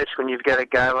 it's nice when you've got a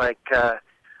guy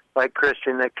like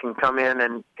Christian that can come in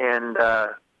and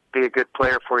be a good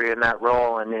player for you in that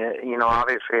role. And,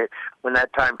 obviously when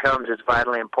that time comes, it's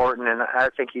vitally important, and I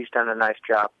think he's done a nice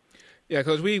job. Yeah,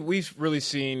 because we've really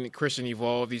seen Christian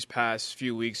evolve these past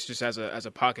few weeks just as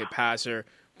a pocket passer.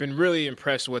 Been really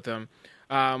impressed with him.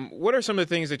 What are some of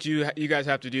the things that you guys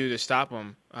have to do to stop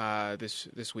him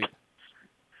this week?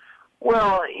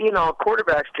 Well,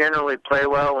 quarterbacks generally play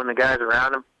well when the guys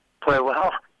around them play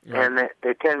well, right. And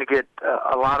they tend to get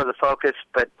a lot of the focus.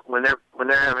 But when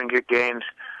they're having good games,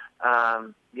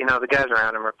 the guys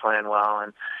around them are playing well.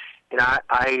 And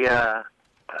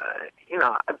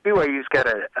BYU's got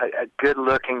a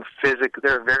good-looking physical.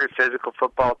 They're a very physical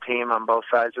football team on both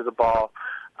sides of the ball.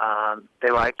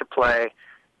 They like to play.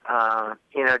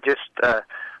 Just the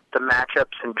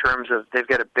matchups in terms of they've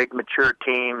got a big, mature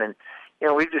team, and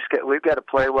we've got to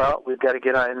play well. We've got to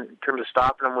get on in terms of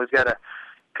stopping them. We've got to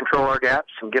control our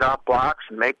gaps and get off blocks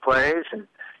and make plays. And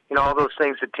all those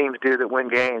things that teams do that win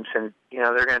games, and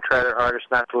they're going to try their hardest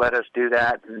not to let us do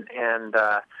that, and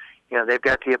they've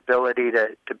got the ability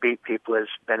to beat people, has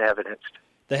been evidenced.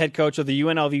 The head coach of the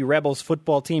UNLV Rebels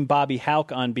football team, Bobby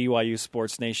Hauck, on BYU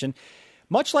Sports Nation.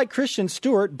 Much like Christian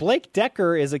Stewart, Blake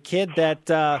Decker is a kid that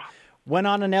went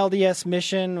on an LDS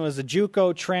mission, was a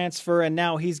JUCO transfer, and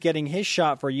now he's getting his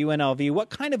shot for UNLV. What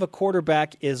kind of a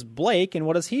quarterback is Blake, and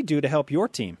what does he do to help your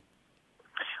team?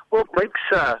 Well, Blake's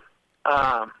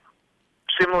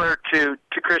similar to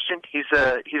Christian.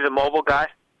 He's a mobile guy.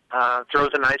 Throws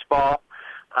a nice ball.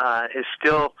 Is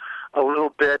still a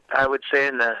little bit, I would say,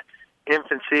 in the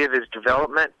infancy of his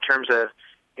development in terms of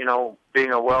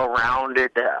being a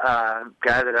well-rounded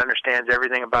guy that understands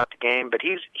everything about the game. But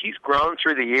he's grown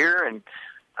through the year, and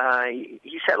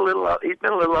he's been a little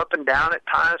up and down at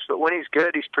times. But when he's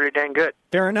good, he's pretty dang good.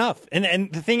 Fair enough.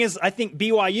 And the thing is, I think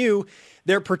BYU,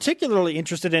 they're particularly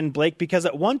interested in Blake because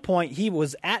at one point he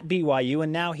was at BYU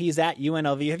and now he's at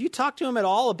UNLV. Have you talked to him at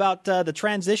all about the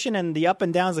transition and the up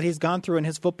and downs that he's gone through in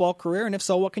his football career? And if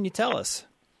so, what can you tell us?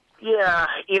 Yeah,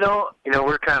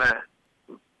 we're kind of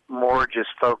more just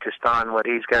focused on what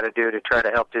he's got to do to try to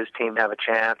help his team have a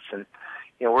chance. And,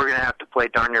 we're going to have to play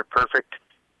darn near perfect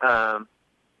to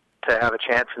have a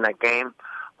chance in that game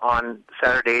on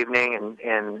Saturday evening.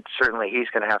 And certainly he's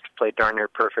going to have to play darn near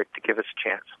perfect to give us a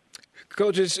chance.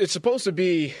 Coach, it's supposed to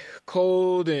be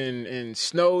cold and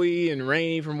snowy and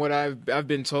rainy from what I've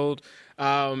been told.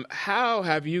 How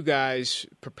have you guys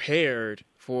prepared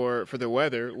for the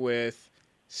weather with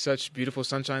such beautiful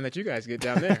sunshine that you guys get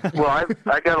down there? Well, I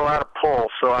got a lot of pull,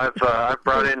 so I've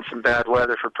brought in some bad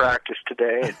weather for practice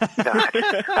today.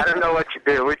 I don't know what you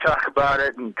do. We talk about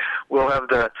it, and we have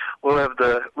to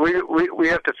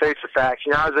face the facts.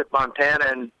 I was at Montana,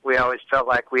 and we always felt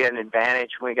like we had an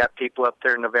advantage when we got people up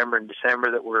there in November and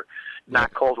December that were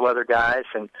not cold weather guys,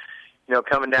 and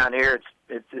coming down here,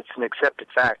 it's an accepted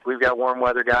fact. We've got warm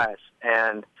weather guys,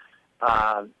 and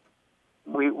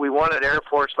we won at Air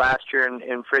Force last year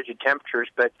in frigid temperatures,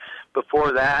 but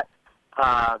before that,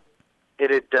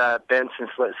 it had been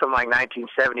since something like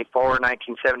 1974 or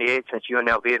 1978 since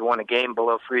UNLV had won a game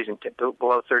below freezing,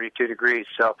 below 32 degrees.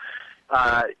 So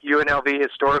UNLV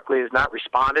historically has not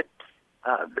responded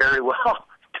very well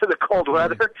to the cold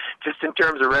weather, just in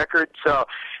terms of record. So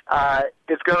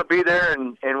it's going to be there,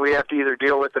 and we have to either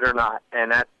deal with it or not.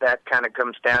 And that kind of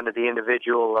comes down to the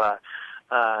individual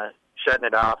shutting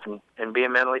it off and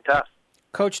being mentally tough.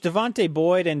 Coach, Devontae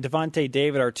Boyd and Devontae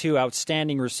David are two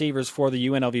outstanding receivers for the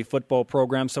UNLV football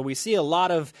program, so we see a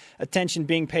lot of attention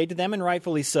being paid to them, and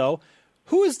rightfully so.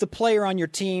 Who is the player on your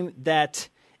team that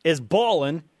is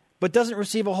balling but doesn't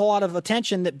receive a whole lot of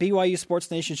attention that BYU Sports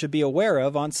Nation should be aware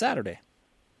of on Saturday?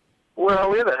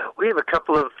 Well, we have a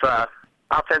couple of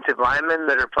offensive linemen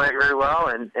that are playing very well,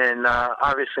 and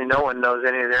obviously no one knows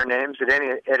any of their names at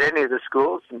any of the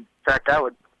schools. In fact, I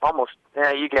would almost,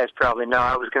 you guys probably know.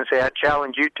 I was going to say I'd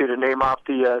challenge you two to name off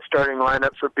the starting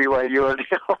lineup for BYU.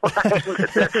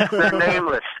 They're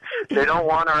nameless. They don't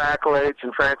want our accolades,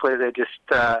 and frankly, they just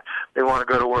they want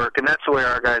to go to work, and that's the way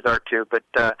our guys are too. But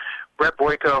Brett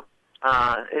Boyko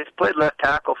has played left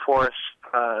tackle for us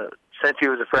since he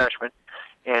was a freshman,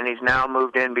 and he's now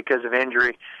moved in because of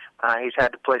injury. He's had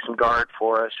to play some guard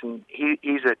for us, and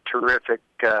he's a terrific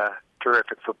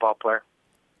football player.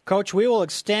 Coach, we will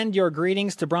extend your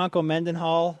greetings to Bronco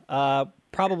Mendenhall.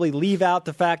 Probably leave out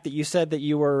the fact that you said that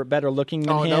you were better looking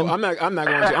than him. No, I'm not going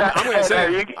to. I'm going to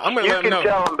say I'm going to let him know. You can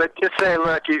tell him, but just say,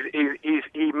 look,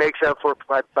 he makes up for it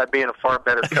by being a far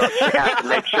better coach. You have to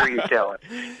make sure you tell it.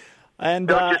 And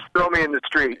don't just throw me in the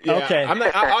street. Yeah, okay.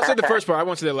 I'll say the first part. I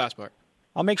won't say the last part.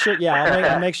 I'll make sure.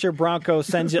 Yeah, I'll make sure Bronco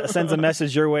sends a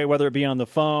message your way, whether it be on the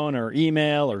phone or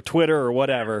email or Twitter or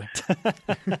whatever.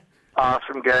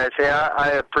 Awesome, guys. Hey,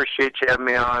 I appreciate you having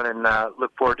me on, and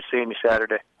look forward to seeing you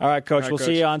Saturday. All right, Coach. We'll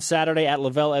see you on Saturday at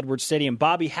LaVell Edwards Stadium.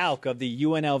 Bobby Hauck of the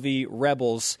UNLV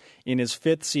Rebels in his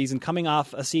 5th season, coming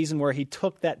off a season where he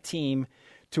took that team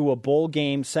to a bowl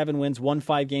game, 7 wins, won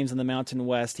 5 games in the Mountain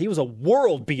West. He was a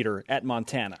world beater at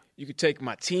Montana. You could take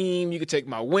my team, you could take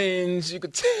my wins, you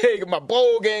could take my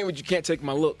bowl game, but you can't take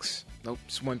my looks. Nope,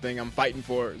 it's one thing I'm fighting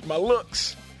for, is my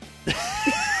looks.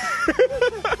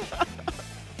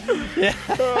 Yeah.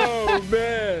 Oh,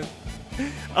 man.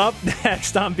 Up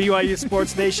next on BYU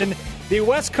Sports Nation, the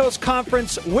West Coast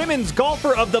Conference Women's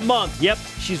Golfer of the Month. Yep,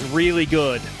 she's really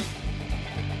good.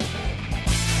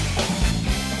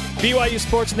 BYU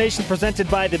Sports Nation presented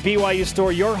by the BYU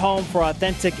Store, your home for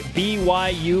authentic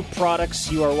BYU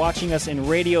products. You are watching us in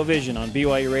Radio Vision on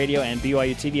BYU Radio and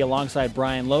BYU TV alongside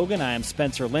Brian Logan. I am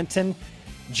Spencer Linton.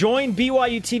 Join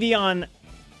BYU TV on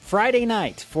Friday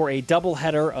night for a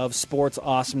doubleheader of sports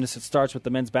awesomeness. It starts with the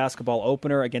men's basketball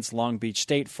opener against Long Beach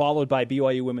State, followed by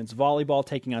BYU women's volleyball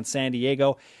taking on San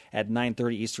Diego at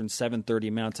 9:30 Eastern, 7:30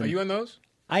 Mountain. Are you in those?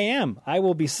 I am. I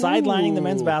will be sidelining the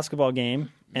men's basketball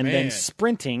game and then Man.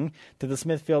 sprinting to the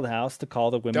Smith Fieldhouse to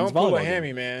call the women's Don't volleyball pull a game.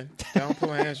 hammy, man. Don't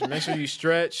pull a hammy. Make sure you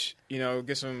stretch.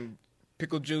 Get some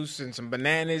pickle juice and some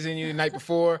bananas in you the night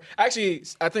before. Actually,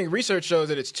 I think research shows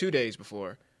that it's 2 days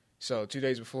before. So 2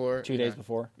 days before. 2 days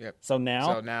before? Yep. So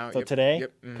now? So So today?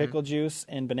 Yep. Mhm. Pickle juice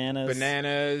and bananas.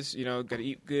 Bananas. Got to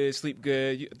eat good, sleep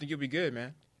good. I think you'll be good,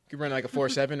 man. You run like a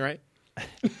 4.7, right?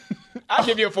 I'll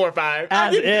give you a 4.5. I'll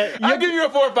give you a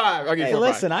 4.5. I'll give you Hey, 4.5.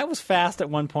 listen, I was fast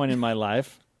at one point in my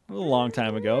life, a long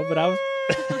time ago, but I was...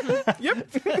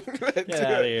 Yep. Get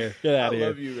out of here. Get out of here. I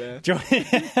love you, man.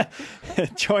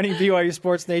 Joining BYU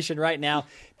Sports Nation right now,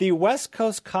 the West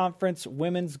Coast Conference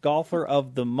Women's Golfer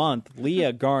of the Month,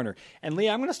 Leah Garner. And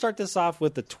Leah, I'm going to start this off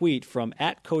with a tweet from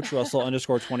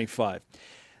 @CoachRussell_25.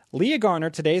 Leah Garner,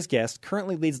 today's guest,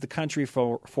 currently leads the country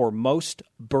for most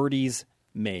birdies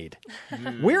made.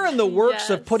 We're in the works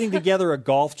of Yes. putting together a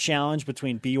golf challenge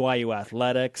between BYU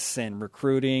Athletics and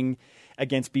recruiting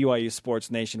against BYU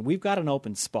Sports Nation. We've got an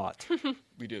open spot.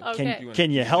 We do. Okay. Can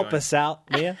you help us out,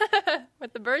 Leah?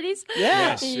 With the birdies? Yeah.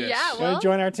 Yes. Yeah, You want well, to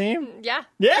join our team? yeah.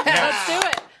 Yeah. Let's do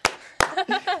it.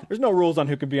 There's no rules on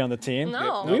who can be on the team.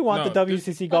 No. We want the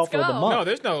WCC Golfer of the go. Month. No,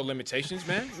 there's no limitations,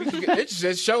 man. It's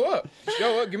just show up.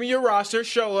 Show up. Give me your roster.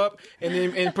 Show up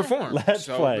and perform. Let's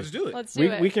play. Let's do it. Let's do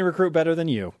it. We can recruit better than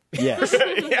you. Yes.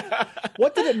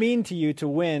 What did it mean to you to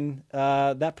win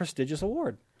that prestigious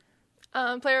award?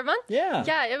 Player of the Month? Yeah.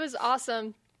 Yeah, it was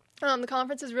awesome. The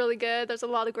conference is really good. There's a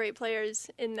lot of great players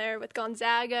in there with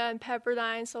Gonzaga and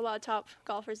Pepperdine, so a lot of top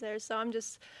golfers there. So I'm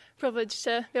just privileged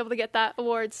to be able to get that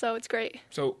award, so it's great.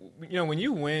 So, when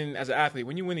you win as an athlete,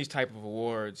 when you win these type of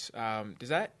awards, does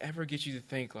that ever get you to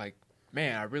think like,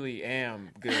 man, I really am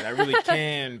good. I really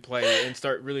can play and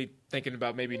start really thinking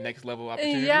about maybe next level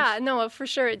opportunities? Yeah, no, for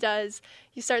sure it does.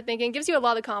 You start thinking, it gives you a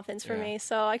lot of confidence for Yeah. me.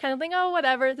 So I kind of think, oh,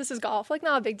 whatever, this is golf. Like,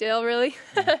 not a big deal, really.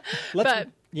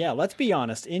 Let's be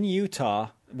honest. In Utah,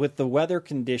 with the weather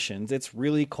conditions, it's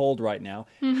really cold right now.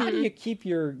 How do you keep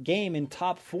your game in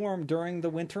top form during the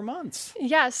winter months?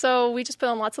 Yeah, so we just put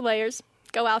on lots of layers.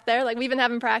 Go out there. Like, we've been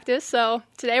having practice. So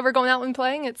today we're going out and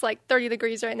playing. It's like 30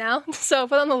 degrees right now. So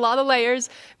put on a lot of layers,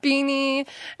 beanie,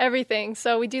 everything.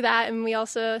 So we do that. And we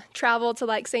also travel to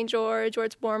like St. George, where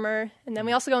it's warmer. And then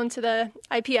we also go into the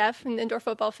IPF, an indoor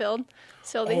football field.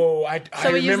 Oh, I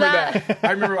So we use remember that. that.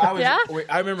 I remember Yeah?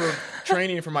 I remember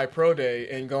training for my pro day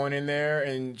and going in there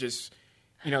and just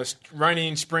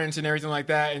running sprints and everything like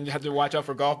that, and you have to watch out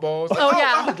for golf balls. Oh,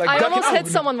 yeah. Like I ducking almost out. hit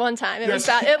someone one time. It was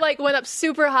Yes. bad. It like went up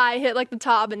super high, hit like the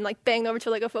top, and like banged over to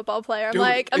like a football player. I'm Dude,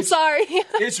 like, I'm it's- sorry.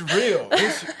 It's real.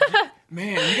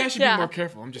 Man, you guys should Yeah. be more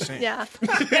careful. I'm just saying. Yeah.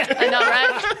 I know,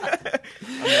 right?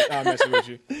 I'm messing with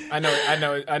you. I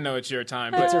know it's your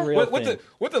time. But It's a real with thing.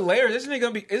 the layers, isn't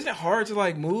it hard to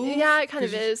like move? Yeah, it kind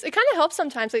of is. It kind of helps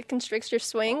sometimes. It constricts your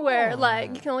swing where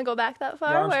like you can only go back that far.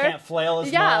 Your arms where, can't flail as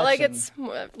yeah, much. like and it's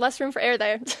less room for air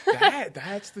there.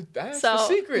 That's the so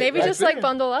secret. maybe right just there. like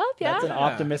bundle up. Yeah. That's an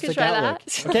optimistic Could try outlook.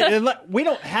 that. Okay, and we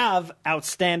don't have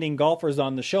outstanding golfers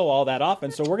on the show all that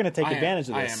often, so we're going to take advantage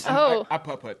of this. I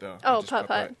putt though. I Oh, just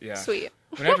putt-putt. Yeah. Sweet.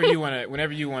 Whenever you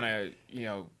wanna,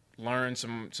 learn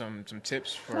some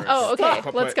tips for. Oh, okay.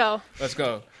 putt-putt, Let's go. Let's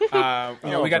go. We got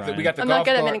Brian. the golf I'm not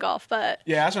good at cart. mini golf, but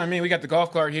Yeah, that's what I mean. We got the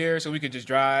golf cart here, so we could just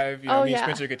drive. Me and yeah.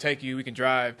 Spencer could take you. We can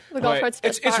drive. The golf But cart's the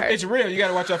it's best part. it's real. You got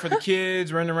to watch out for the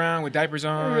kids running around with diapers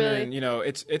on, Really? and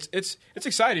it's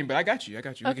exciting. But I got you. We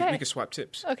Okay. can swap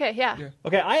tips. okay, yeah.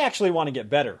 Okay, I actually want to get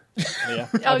better. Leah.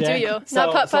 Oh, Okay? do you? So,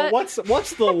 Not putt-putt? So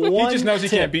what's the one He just knows he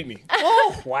tip? can't beat me.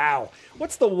 Oh, wow.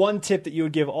 What's the one tip that you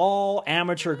would give all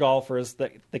amateur golfers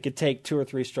that could take 2 or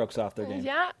 3 strokes off their game?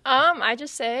 Yeah. I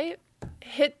just say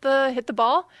hit the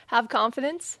ball, have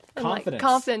confidence. And, Confidence.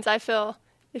 Confidence, I feel.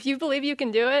 If you believe you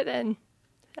can do it, then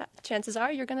chances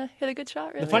are you're going to hit a good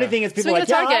shot, really. The funny thing is people Swing are like,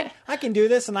 the yeah, target. I can do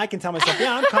this, and I can tell myself,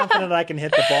 yeah, I'm confident I can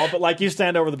hit the ball. But like you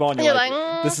stand over the ball and you're You're like,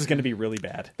 like, this is going to be really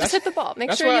bad. Just hit the ball. Make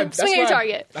That's sure why you swing at your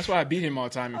target. That's why I beat him all the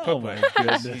time in Oh, putt my putt.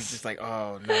 goodness. He's just like,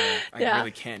 oh no, I Yeah.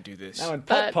 really can't do this. Now in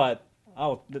But- putt-putt,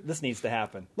 this needs to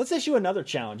happen. Let's issue another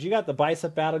challenge. You got the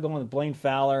bicep battle going with Blaine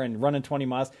Fowler and running 20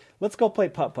 miles. Let's go play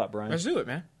putt-putt, Brian. Let's do it,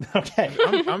 man. Okay.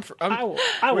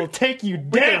 I will take you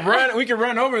We can down. run. We can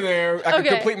run over there. I can Okay.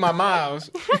 complete my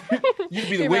miles. You can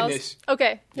be the Your mouse. witness.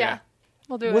 Okay, yeah.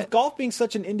 we'll do With it. golf being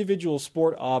such an individual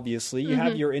sport, obviously, you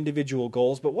have your individual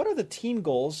goals, but what are the team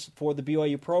goals for the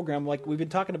BYU program? Like, we've been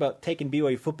talking about taking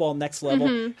BYU football next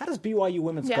level. How does BYU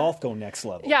women's golf go next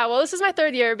level? Yeah, well, this is my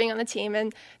 3rd year being on the team,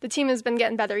 and the team has been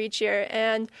getting better each year,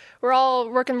 and we're all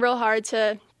working real hard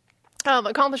to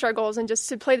accomplish our goals and just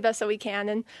to play the best that we can.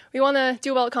 And we want to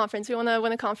do well at conference. We want to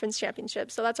win a conference championship.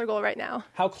 So that's our goal right now.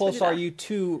 How close are you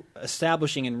to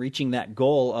establishing and reaching that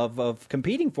goal of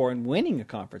competing for and winning a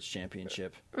conference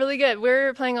championship? Really good.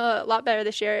 We're playing a lot better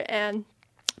this year, and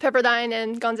Pepperdine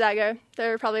and Gonzaga,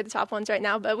 they're probably the top ones right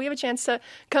now. But we have a chance to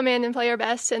come in and play our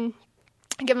best and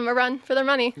give them a run for their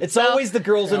money. It's always the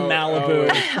girls in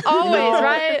Malibu. Always,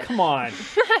 right? Come on.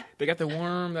 They got that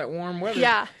warm weather.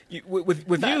 Yeah.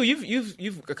 With you,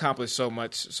 you've accomplished so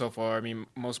much so far. I mean,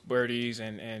 most birdies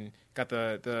and got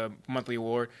the monthly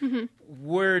award.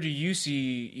 Where do you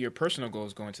see your personal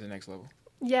goals going to the next level?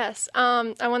 Yes.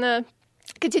 I want to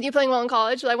continue playing well in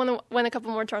college. I want to win a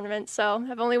couple more tournaments. So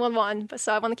I've only won one,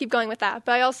 so I want to keep going with that.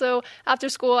 But I also, after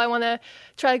school, I want to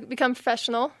try to become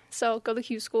professional. So go to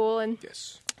Q school and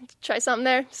try something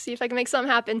there, see if I can make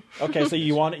something happen. Okay, so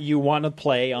you want to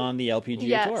play on the LPGA Tour?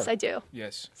 Yes, I do.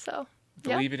 Yes. So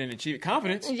believe it and achieve it.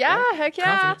 Confidence. Yeah, right? heck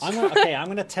yeah. I'm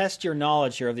going to test your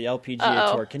knowledge here of the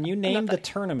LPGA Tour. Can you name the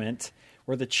tournament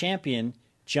where the champion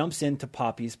jumps into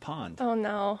Poppy's Pond? Oh,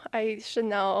 no. I should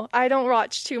know. I don't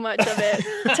watch too much of it.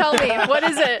 Tell me, what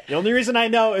is it? The only reason I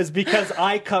know is because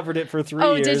I covered it for 3 years.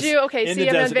 Oh, did you? Okay, in so the you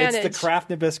have an desert. advantage. It's the Kraft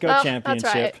Nabisco Championship.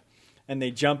 That's right. And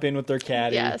they jump in with their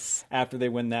caddy after they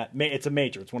win that. It's a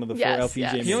major. It's one of the 4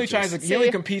 LPGA majors. He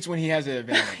only competes when he has an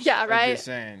advantage. Yeah, right? I'm just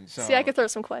saying. So. See, I could throw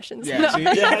some questions. Yeah, No.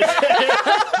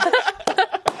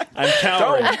 I'm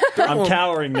cowering. I'm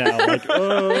cowering now. Like,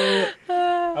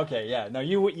 okay, yeah. No,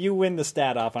 you win the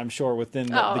stat off, I'm sure, within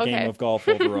the game of golf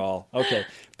overall. Okay.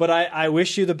 But I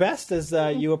wish you the best as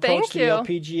you approach the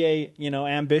LPGA,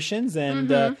 ambitions,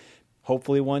 and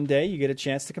hopefully one day you get a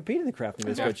chance to compete in the Kraft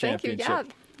Nabisco Championship. Thank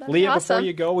you. Yeah, Leah, awesome. before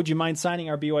you go, would you mind signing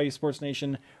our BYU Sports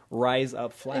Nation Rise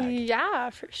Up flag?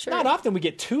 Yeah, for sure. Not often we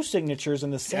get 2 signatures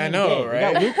in the same know, day. right?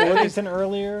 We got Luke Worthington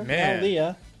earlier. Man. Now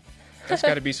Leah. That's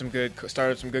got to be some good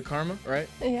karma, right?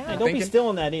 Yeah. Hey, don't be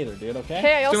stealing that either, dude, okay?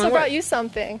 Hey, I also Doing brought what? you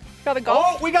something. Got a golf.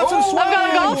 Oh, we got some swag. I've got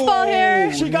a golf ball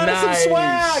here. She got us some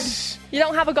swag. You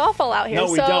don't have a golf ball out here, No,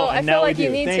 we so don't. I And feel now like we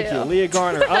do. you need Thank to. you. Leah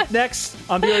Garner. Up next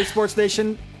on BYU Sports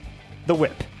Nation, The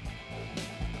Whip.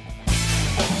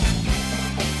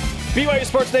 BYU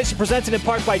Sports Nation presented in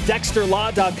part by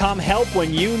DexterLaw.com. Help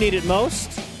when you need it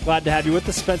most. Glad to have you with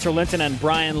us, Spencer Linton and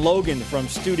Brian Logan from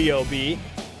Studio B.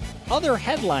 Other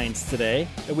headlines today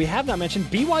that we have not mentioned,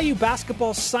 BYU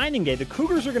basketball signing day. The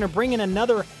Cougars are going to bring in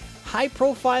another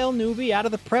high-profile newbie out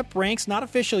of the prep ranks. Not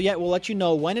official yet. We'll let you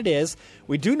know when it is.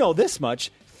 We do know this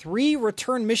much. 3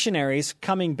 return missionaries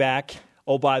coming back,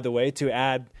 oh, by the way, to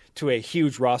add to a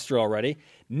huge roster already.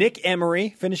 Nick Emery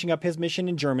finishing up his mission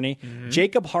in Germany.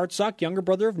 Jacob Hartsock, younger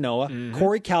brother of Noah.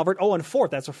 Corey Calvert. Oh, and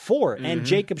 4th. That's a 4. And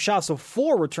Jacob Shaw. So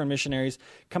 4 return missionaries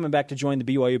coming back to join the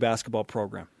BYU basketball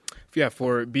program. Yeah,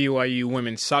 for BYU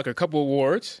women's soccer, a couple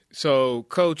awards. So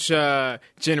Coach Jen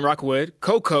Rockwood,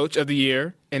 co-coach of the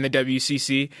year in the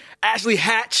WCC. Ashley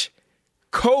Hatch,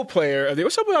 co-player of the year.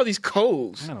 What's up with all these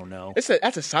co's? I don't know.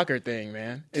 That's a soccer thing,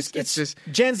 man. It's just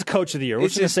Jen's the coach of the year. We're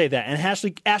just going to say that. And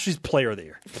Ashley's player of the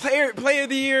year. player of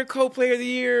the year, co-player of the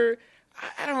year.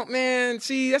 I don't, man.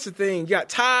 See, that's the thing. You got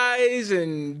ties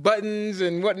and buttons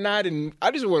and whatnot, and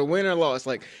I just want to win or loss.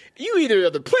 Like, you either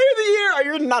are the player of the year or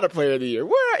you're not a player of the year.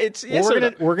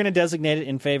 We're gonna designate it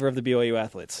in favor of the BYU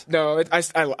athletes. No,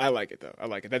 I like it though. I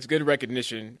like it. That's good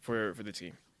recognition for the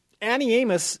team. Annie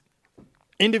Amos,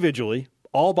 individually,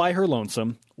 all by her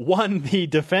lonesome, won the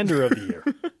Defender of the Year.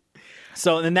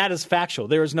 And that is factual.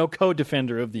 There is no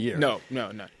co-Defender of the Year. No.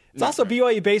 It's also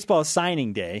BYU baseball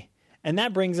signing day. And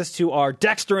that brings us to our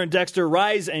Dexter and Dexter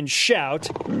Rise and Shout.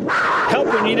 Help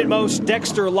when you need it most,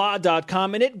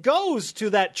 DexterLaw.com. And it goes to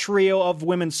that trio of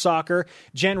women's soccer,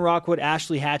 Jen Rockwood,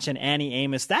 Ashley Hatch, and Annie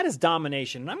Amos. That is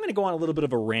domination. And I'm going to go on a little bit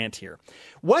of a rant here.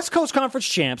 West Coast Conference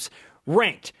champs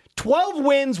ranked 12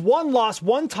 wins, 1 loss,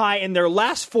 1 tie in their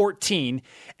last 14.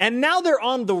 And now they're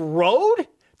on the road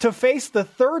to face the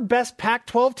 3rd best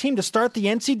Pac-12 team to start the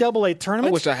NCAA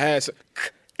tournament. I wish I had some.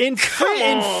 In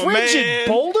frigid man.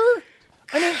 Boulder?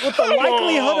 I mean, with the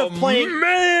likelihood of playing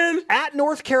man. at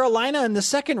North Carolina in the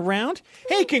 2nd round.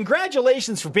 Hey,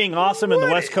 congratulations for being awesome in the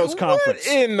West Coast Conference.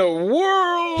 What in the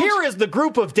world? Here is the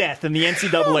group of death in the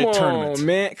NCAA tournament. Come on,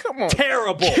 man. Come on.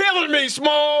 Terrible. Killing me,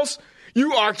 Smalls.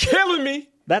 You are killing me.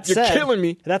 You're killing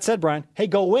me. That said, Brian, hey,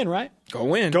 go win, right? Go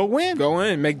win. Go win. Go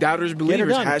in. Make doubters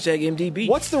believers. done. #MDB.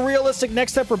 What's the realistic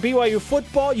next step for BYU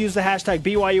football? Use the hashtag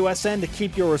BYUSN to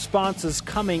keep your responses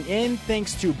coming in.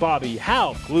 Thanks to Bobby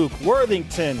Houck, Luke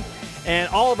Worthington, and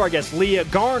all of our guests, Leah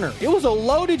Garner. It was a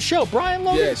loaded show. Brian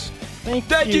Logan. Yes. Thank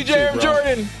you, too, J.M. bro.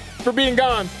 Jordan, for being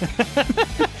gone.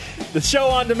 The show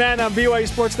on demand on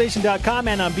BYUSportsNation.com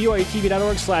and on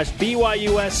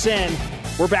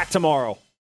BYUTV.org/BYUSN. We're back tomorrow.